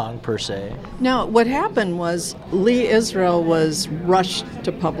wrong, per se. No, what happened was Lee Israel was rushed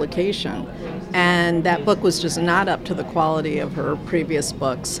to publication, and that book was just not up to the quality of her previous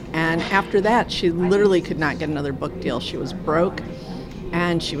books. And after that, she literally could not get another book deal. She was broke,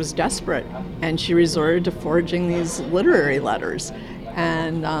 and she was desperate, and she resorted to forging these literary letters.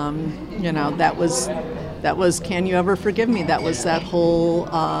 And, that was Can You Ever Forgive Me? That was that whole,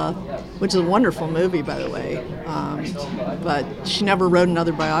 which is a wonderful movie, by the way. But she never wrote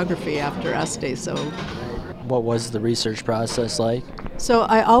another biography after Estee, so. What was the research process like? So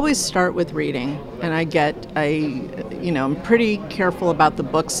I always start with reading, and I'm pretty careful about the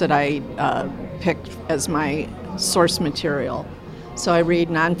books that I pick as my source material. So I read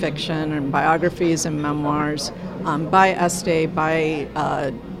nonfiction and biographies and memoirs by Estee, by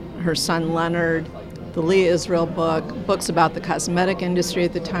her son Leonard, the Lee Israel book, books about the cosmetic industry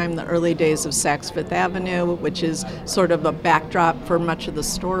at the time, the early days of Saks Fifth Avenue, which is sort of a backdrop for much of the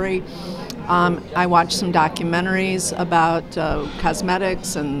story. I watched some documentaries about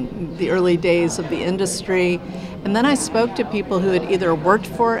cosmetics and the early days of the industry. And then I spoke to people who had either worked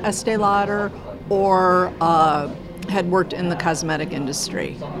for Estee Lauder or had worked in the cosmetic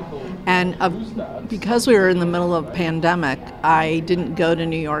industry. And because we were in the middle of a pandemic, I didn't go to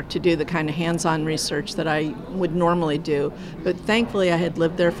New York to do the kind of hands-on research that I would normally do. But thankfully, I had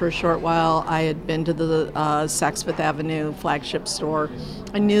lived there for a short while. I had been to the Saks Fifth Avenue flagship store.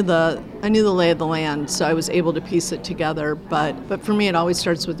 I knew the lay of the land, so I was able to piece it together. But for me, it always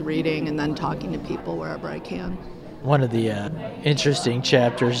starts with reading and then talking to people wherever I can. One of the interesting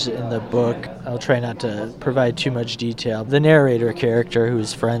chapters in the book, I'll try not to provide too much detail. The narrator character,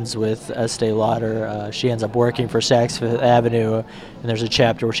 who's friends with Estee Lauder, she ends up working for Saks Fifth Avenue, and there's a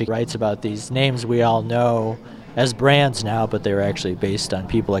chapter where she writes about these names we all know as brands now, but they were actually based on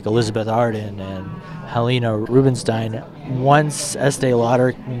people like Elizabeth Arden and Helena Rubinstein. Once Estee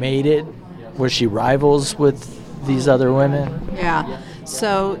Lauder made it, was she rivals with these other women? Yeah.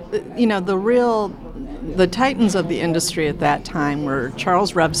 So, the titans of the industry at that time were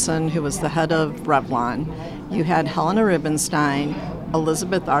Charles Revson, who was the head of Revlon. You had Helena Rubinstein,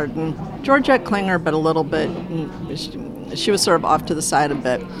 Elizabeth Arden, Georgette Klinger, but a little bit, she was sort of off to the side a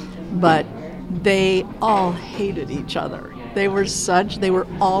bit. But they all hated each other. They were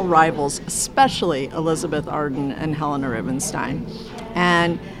all rivals, especially Elizabeth Arden and Helena Rubinstein.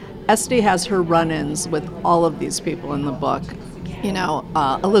 And Estee has her run-ins with all of these people in the book.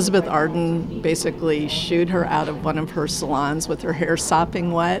 Elizabeth Arden basically shooed her out of one of her salons with her hair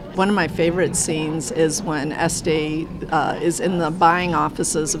sopping wet. One of my favorite scenes is when Estee is in the buying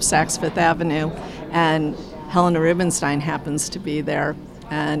offices of Saks Fifth Avenue, and Helena Rubinstein happens to be there.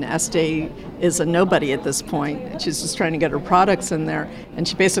 And Estee is a nobody at this point. She's just trying to get her products in there, and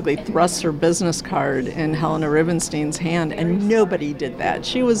she basically thrusts her business card in Helena Rubinstein's hand, and nobody did that.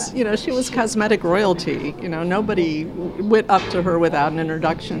 She was cosmetic royalty. Nobody went up to her without an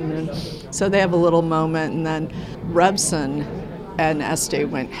introduction. And so they have a little moment, and then Revson and Estee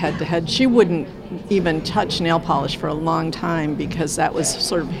went head to head. She wouldn't even touch nail polish for a long time because that was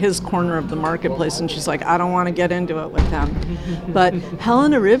sort of his corner of the marketplace, and she's like, I don't want to get into it with them. But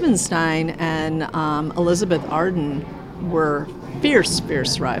Helena Rubinstein and Elizabeth Arden were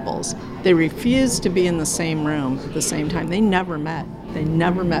fierce rivals. They refused to be in the same room at the same time. They never met. They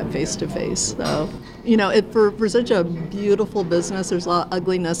never met face to face. So, for such a beautiful business, there's a lot of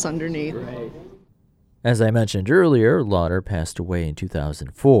ugliness underneath. Right. As I mentioned earlier, Lauder passed away in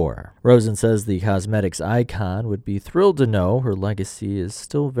 2004. Rosen says the cosmetics icon would be thrilled to know her legacy is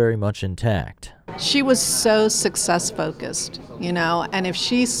still very much intact. She was so success-focused, and if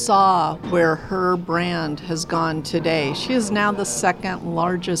she saw where her brand has gone today, she is now the second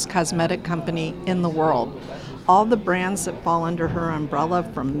largest cosmetic company in the world. All the brands that fall under her umbrella,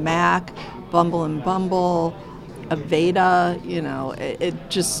 from MAC, Bumble and Bumble, Aveda,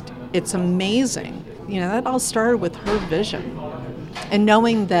 it's amazing. That all started with her vision. And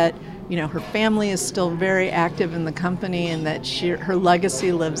knowing that, her family is still very active in the company and that her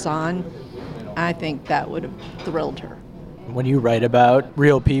legacy lives on, I think that would have thrilled her. When you write about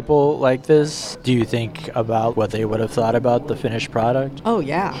real people like this, do you think about what they would have thought about the finished product? Oh,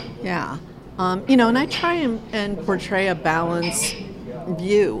 yeah. And I try and portray a balanced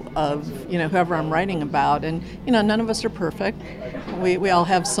view of, whoever I'm writing about. And, none of us are perfect. We all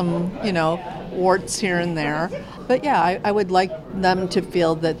have some, warts here and there. But yeah, I would like them to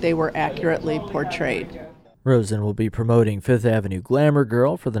feel that they were accurately portrayed. Rosen will be promoting Fifth Avenue Glamour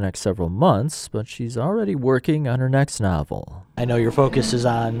Girl for the next several months, but she's already working on her next novel. I know your focus is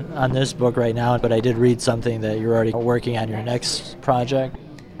on this book right now, but I did read something that you're already working on your next project.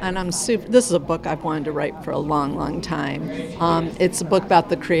 And this is a book I've wanted to write for a long time. It's a book about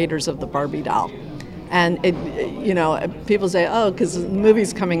the creators of the Barbie doll. And people say, because the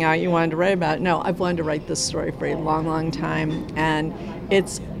movie's coming out, you wanted to write about it. No, I've wanted to write this story for a long time. And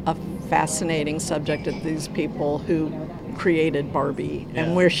it's a fascinating subject of these people who created Barbie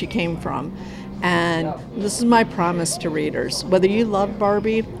and where she came from. And this is my promise to readers. Whether you love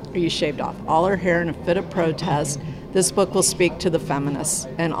Barbie or you shaved off all her hair in a fit of protest, this book will speak to the feminists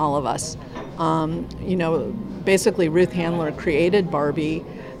and all of us. Basically Ruth Handler created Barbie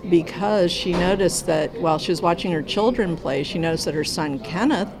because she noticed that while she was watching her children play, she noticed that her son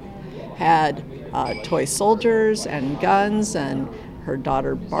Kenneth had toy soldiers and guns, and her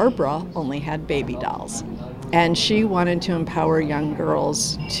daughter Barbara only had baby dolls. And she wanted to empower young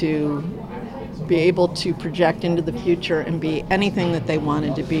girls to be able to project into the future and be anything that they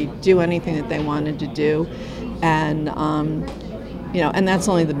wanted to be, do anything that they wanted to do. And, and that's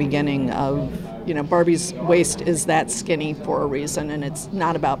only the beginning of, Barbie's waist is that skinny for a reason, and it's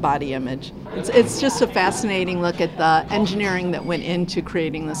not about body image. It's just a fascinating look at the engineering that went into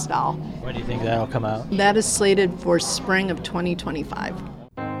creating this doll. When do you think that'll come out? That is slated for spring of 2025.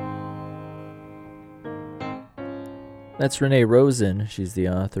 That's Renee Rosen. She's the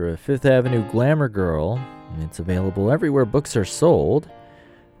author of Fifth Avenue Glamour Girl. It's available everywhere books are sold.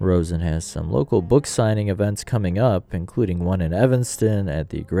 Rosen has some local book signing events coming up, including one in Evanston at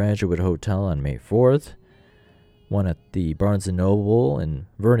the Graduate Hotel on May 4th, one at the Barnes & Noble in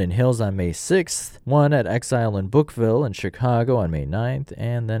Vernon Hills on May 6th, one at Exile in Bookville in Chicago on May 9th,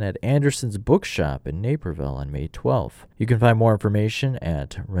 and then at Anderson's Bookshop in Naperville on May 12th. You can find more information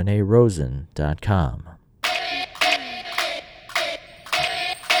at reneerosen.com.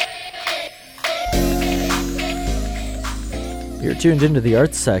 You're tuned into the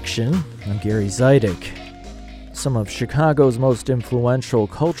arts section. I'm Gary Zidek. Some of Chicago's most influential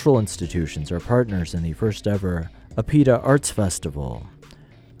cultural institutions are partners in the first ever APIDA Arts Festival.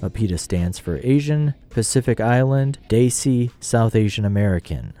 APIDA stands for Asian, Pacific Island, Desi, South Asian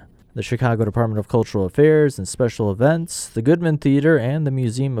American. The Chicago Department of Cultural Affairs and Special Events, the Goodman Theater, and the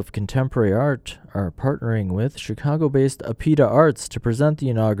Museum of Contemporary Art are partnering with Chicago-based APIDA Arts to present the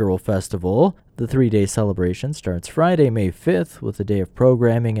inaugural festival. The 3-day celebration starts Friday, May 5th, with a day of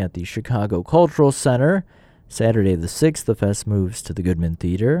programming at the Chicago Cultural Center. Saturday the 6th, the fest moves to the Goodman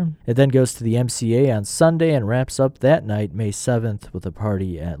Theater. It then goes to the MCA on Sunday and wraps up that night, May 7th, with a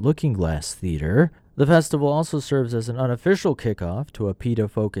party at Looking Glass Theater. The festival also serves as an unofficial kickoff to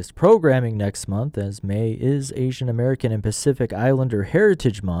APIDA-focused programming next month, as May is Asian American and Pacific Islander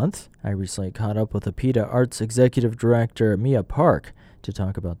Heritage Month. I recently caught up with APIDA Arts Executive Director Mia Park to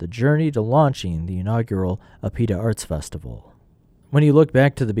talk about the journey to launching the inaugural APIDA Arts Festival. When you look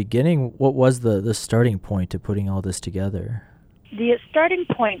back to the beginning, what was the starting point to putting all this together? The starting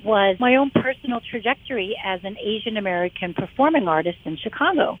point was my own personal trajectory as an Asian American performing artist in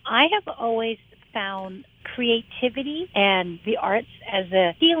Chicago. I have always found creativity and the arts as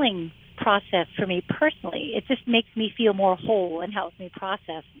a healing process for me personally. It just makes me feel more whole and helps me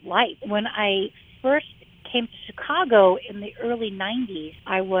process life. When I first came to Chicago in the early 90s,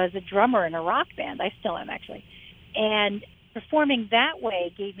 I was a drummer in a rock band. I still am, actually. And performing that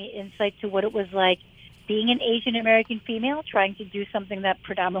way gave me insight to what it was like being an Asian American female, trying to do something that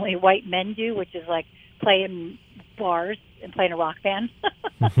predominantly white men do, which is like play in bars and play in a rock band.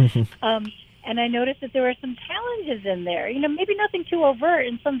 And I noticed that there were some challenges in there, maybe nothing too overt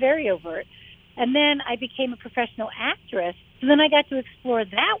and some very overt. And then I became a professional actress. So then I got to explore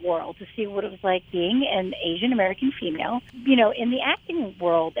that world to see what it was like being an Asian American female, in the acting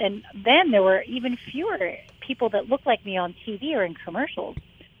world. And then there were even fewer people that looked like me on TV or in commercials.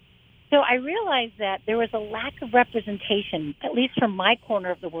 So I realized that there was a lack of representation, at least from my corner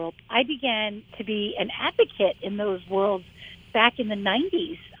of the world. I began to be an advocate in those worlds back in the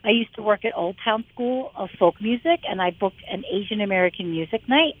 90s. I used to work at Old Town School of Folk Music, and I booked an Asian American music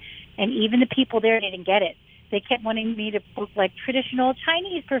night. And even the people there didn't get it. They kept wanting me to book like traditional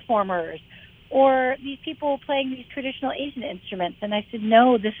Chinese performers or these people playing these traditional Asian instruments. And I said,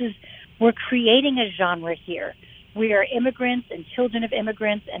 no, we're creating a genre here. We are immigrants and children of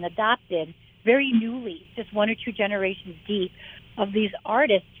immigrants and adopted very newly, just 1 or 2 generations deep, of these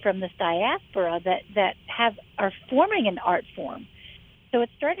artists from this diaspora that are forming an art form. So it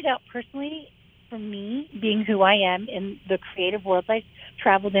started out personally for me, being who I am in the creative world I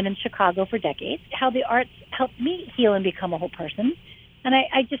traveled in Chicago for decades, how the arts helped me heal and become a whole person. And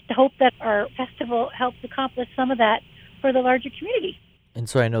I just hope that our festival helps accomplish some of that for the larger community. And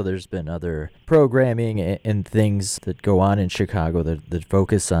so I know there's been other programming and things that go on in Chicago that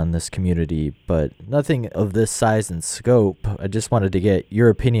focus on this community, but nothing of this size and scope. I just wanted to get your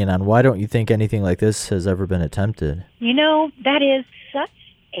opinion on why don't you think anything like this has ever been attempted? That is such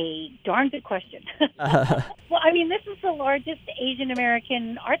a darn good question. Well, I mean, this is the largest Asian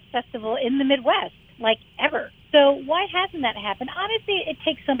American arts festival in the Midwest, like ever. So why hasn't that happened? Honestly, it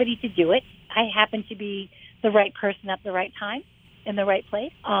takes somebody to do it. I happen to be the right person at the right time in the right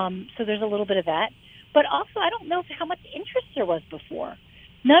place. So there's a little bit of that. But also, I don't know how much interest there was before.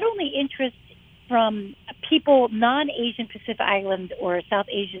 Not only interest from people, non-Asian Pacific Island or South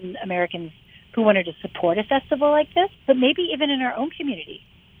Asian Americans who wanted to support a festival like this, but maybe even in our own community.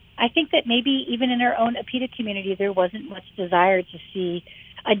 I think that maybe even in our own APIDA community, there wasn't much desire to see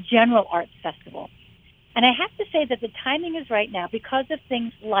a general arts festival. And I have to say that the timing is right now because of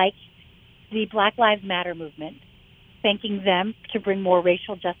things like the Black Lives Matter movement, thanking them to bring more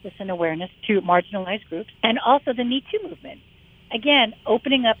racial justice and awareness to marginalized groups, and also the Me Too movement. Again,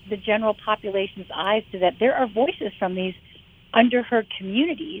 opening up the general population's eyes so that there are voices from these underheard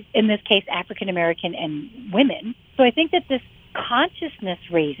communities, in this case African American and women. So I think that this consciousness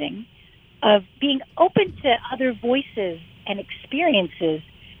raising of being open to other voices and experiences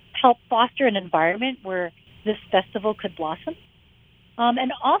help foster an environment where this festival could blossom.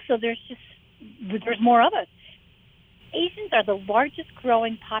 And also there's more of us. Asians are the largest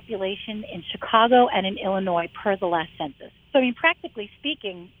growing population in Chicago and in Illinois per the last census. So, I mean, practically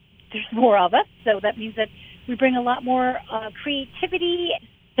speaking, there's more of us. So that means that we bring a lot more creativity.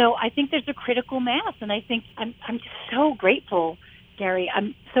 So I think there's a critical mass. And I think I'm just so grateful, Gary.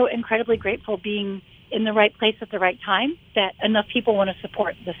 I'm so incredibly grateful being in the right place at the right time that enough people want to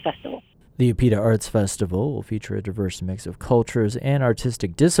support this festival. The APIDA Arts Festival will feature a diverse mix of cultures and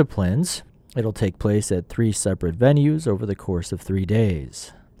artistic disciplines. It'll take place at 3 separate venues over the course of 3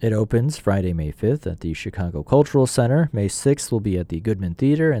 days. It opens Friday, May 5th at the Chicago Cultural Center. May 6th will be at the Goodman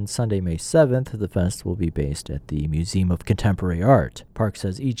Theater, and Sunday, May 7th, the fest will be based at the Museum of Contemporary Art. Park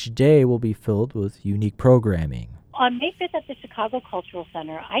says each day will be filled with unique programming. On May 5th at the Chicago Cultural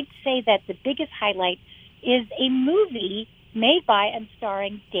Center, I'd say that the biggest highlight is a movie made by and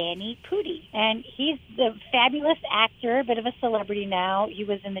starring Danny Pudi. And he's the fabulous actor, a bit of a celebrity now. He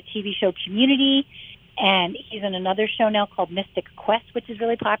was in the TV show Community, and he's in another show now called Mystic Quest, which is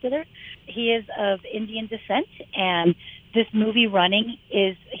really popular. He is of Indian descent, and this movie running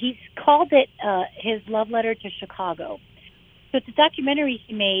he's called it his love letter to Chicago. So it's a documentary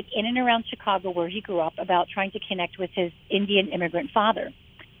he made in and around Chicago where he grew up about trying to connect with his Indian immigrant father.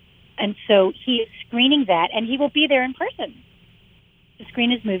 And so he is screening that, and he will be there in person to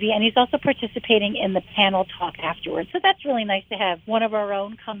screen his movie, and he's also participating in the panel talk afterwards. So that's really nice to have one of our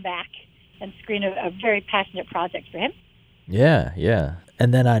own come back and screen a very passionate project for him. Yeah.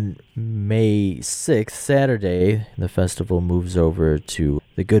 And then on May 6th, Saturday, the festival moves over to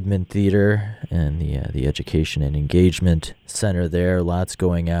the Goodman Theater and the Education and Engagement Center there. Lots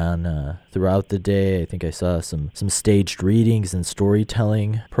going on throughout the day. I think I saw some staged readings and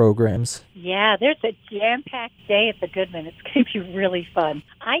storytelling programs. Yeah, there's a jam-packed day at the Goodman. It's going to be really fun.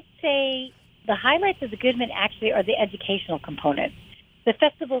 I'd say the highlights of the Goodman actually are the educational component. The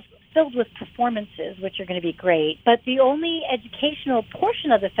festival's filled with performances, which are going to be great, but the only educational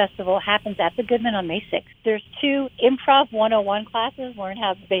portion of the festival happens at the Goodman on May 6th. There's 2 Improv 101 classes, learn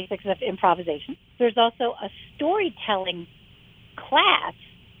how the basics of improvisation. There's also a storytelling class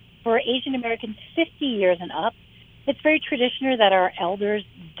for Asian Americans 50 years and up. It's very traditional that our elders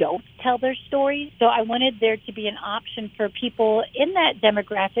don't tell their stories, so I wanted there to be an option for people in that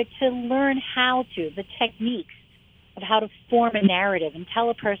demographic to learn the techniques of how to form a narrative and tell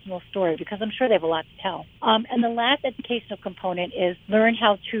a personal story, because I'm sure they have a lot to tell. And the last educational component is learn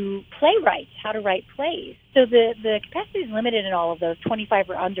how to playwright, how to write plays. So the capacity is limited in all of those, 25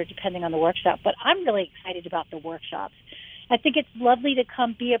 or under, depending on the workshop. But I'm really excited about the workshops. I think it's lovely to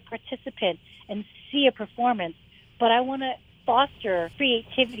come be a participant and see a performance, but I want to foster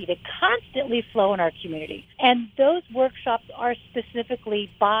creativity to constantly flow in our community. And those workshops are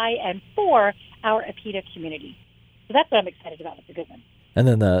specifically by and for our APIDA community. So that's what I'm excited about. It's a good one. And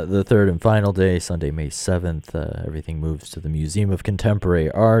then the third and final day, Sunday, May 7th, everything moves to the Museum of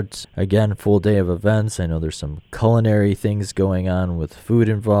Contemporary Art. Again, full day of events. I know there's some culinary things going on with food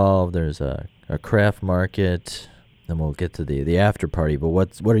involved. There's a craft market. Then we'll get to the after party. But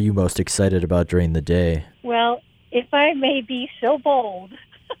what are you most excited about during the day? Well, if I may be so bold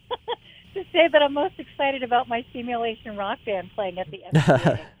to say that I'm most excited about my simulation rock band playing at the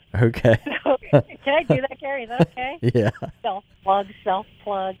FIFTH. Okay. So, can I do that, Kerry? Is that okay? Yeah. Self-plug,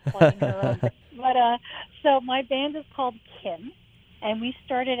 plugging your own. But, so my band is called Kim, and we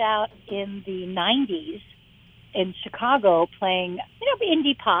started out in the 90s in Chicago playing,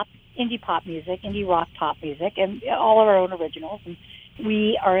 indie pop music, indie rock pop music, and all of our own originals. And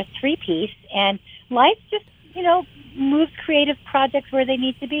we are a 3-piece, and life just, moves creative projects where they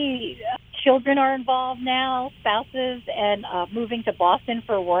need to be. Children are involved now, spouses, and moving to Boston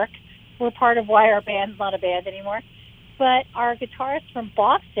for work. We're part of why our band's not a band anymore. But our guitarist from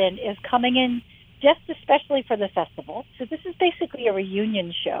Boston is coming in just especially for the festival. So this is basically a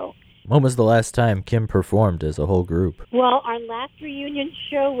reunion show. When was the last time Kim performed as a whole group? Well, our last reunion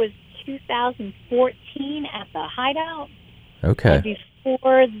show was 2014 at the Hideout. Okay. And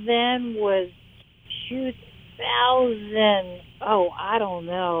before then was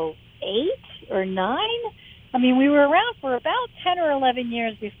 8 or 9. I mean, we were around for about 10 or 11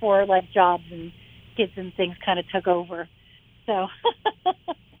 years before, jobs and kids and things kind of took over. So.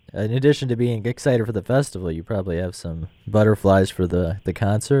 In addition to being excited for the festival, you probably have some butterflies for the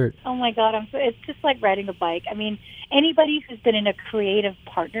concert. Oh, my God. It's just like riding a bike. I mean, anybody who's been in a creative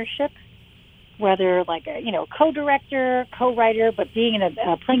partnership, whether co-director, co-writer, but being in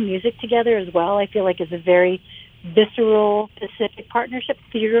playing music together as well, I feel like is a very visceral, specific partnership.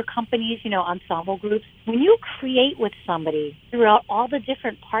 Theater companies, ensemble groups. When you create with somebody throughout all the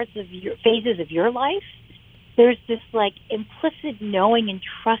different parts of your phases of your life, there's this implicit knowing and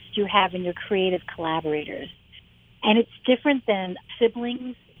trust you have in your creative collaborators. And it's different than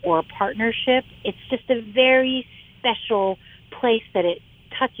siblings or partnership. It's just a very special place that it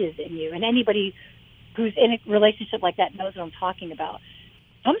touches in you. And anybody who's in a relationship like that knows what I'm talking about.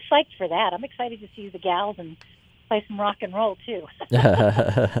 I'm psyched for that. I'm excited to see the gals and play some rock and roll, too.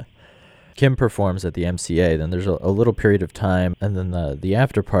 Kim performs at the MCA, then there's a little period of time, and then the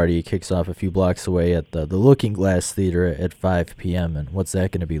after party kicks off a few blocks away at the Looking Glass Theater at 5 p.m., and what's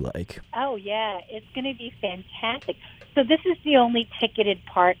that going to be like? Oh, yeah, it's going to be fantastic. So this is the only ticketed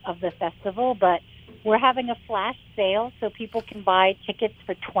part of the festival, but we're having a flash sale, so people can buy tickets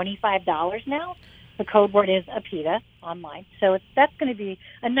for $25 now. The code word is APIDA online. So that's going to be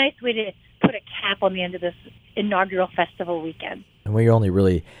a nice way to put a cap on the end of this inaugural festival weekend. And we only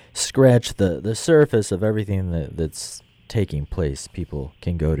really scratch the surface of everything that's taking place. People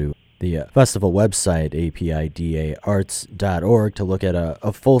can go to the festival website, apidaarts.org, to look at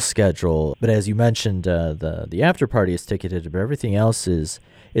a full schedule. But as you mentioned, the after party is ticketed, but everything else is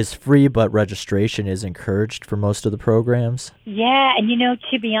free, but registration is encouraged for most of the programs. Yeah, and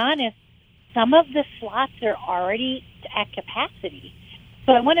to be honest, some of the slots are already at capacity.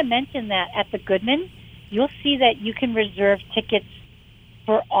 So I want to mention that at the Goodman, you'll see that you can reserve tickets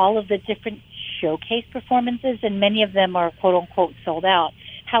for all of the different showcase performances, and many of them are quote-unquote sold out.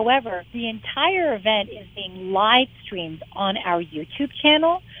 However, the entire event is being live streamed on our YouTube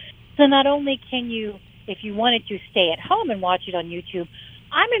channel. So not only can you, if you wanted to, stay at home and watch it on YouTube,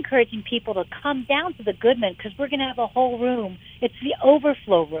 I'm encouraging people to come down to the Goodman because we're going to have a whole room. It's the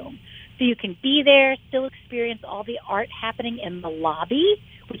overflow room. So you can be there, still experience all the art happening in the lobby,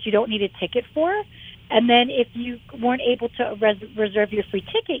 which you don't need a ticket for. And then if you weren't able to reserve your free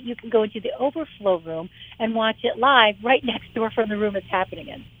ticket, you can go into the overflow room and watch it live right next door from the room it's happening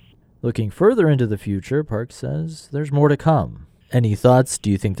in. Looking further into the future, Park says there's more to come. Any thoughts?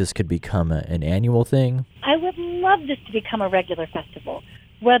 Do you think this could become an annual thing? I would love this to become a regular festival,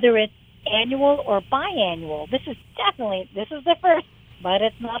 whether it's annual or biannual. This is the first, but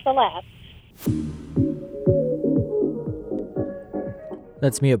it's not the last.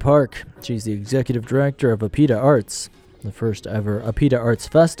 That's Mia Park. She's the executive director of APIDA Arts. The first ever APIDA Arts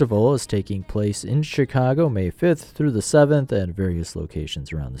Festival is taking place in Chicago May 5th through the 7th at various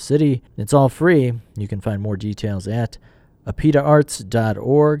locations around the city. It's all free. You can find more details at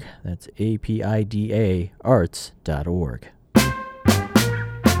apidaarts.org. That's APIDA arts.org.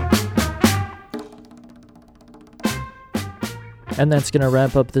 And that's going to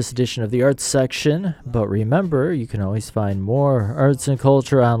wrap up this edition of the Arts Section. But remember, you can always find more arts and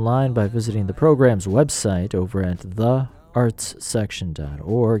culture online by visiting the program's website over at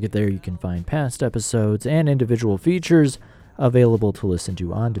theartssection.org. There you can find past episodes and individual features available to listen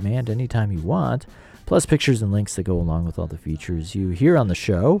to on demand anytime you want, plus pictures and links that go along with all the features you hear on the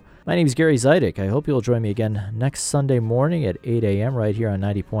show. My name is Gary Zidek. I hope you'll join me again next Sunday morning at 8 a.m. right here on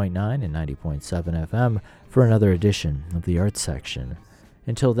 90.9 and 90.7 FM for another edition of the Arts Section.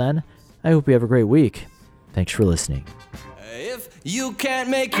 Until then, I hope you have a great week. Thanks for listening. If you can't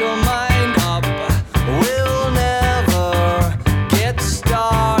make your mind up, we'll never get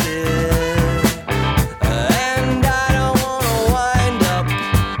started. And I don't want to wind up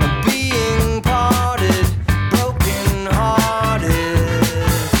being parted,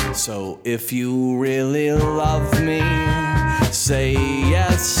 broken-hearted. So if you really love me, say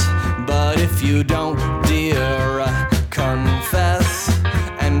yes. But if you don't, dear, confess.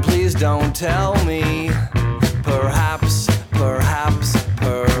 And please don't tell me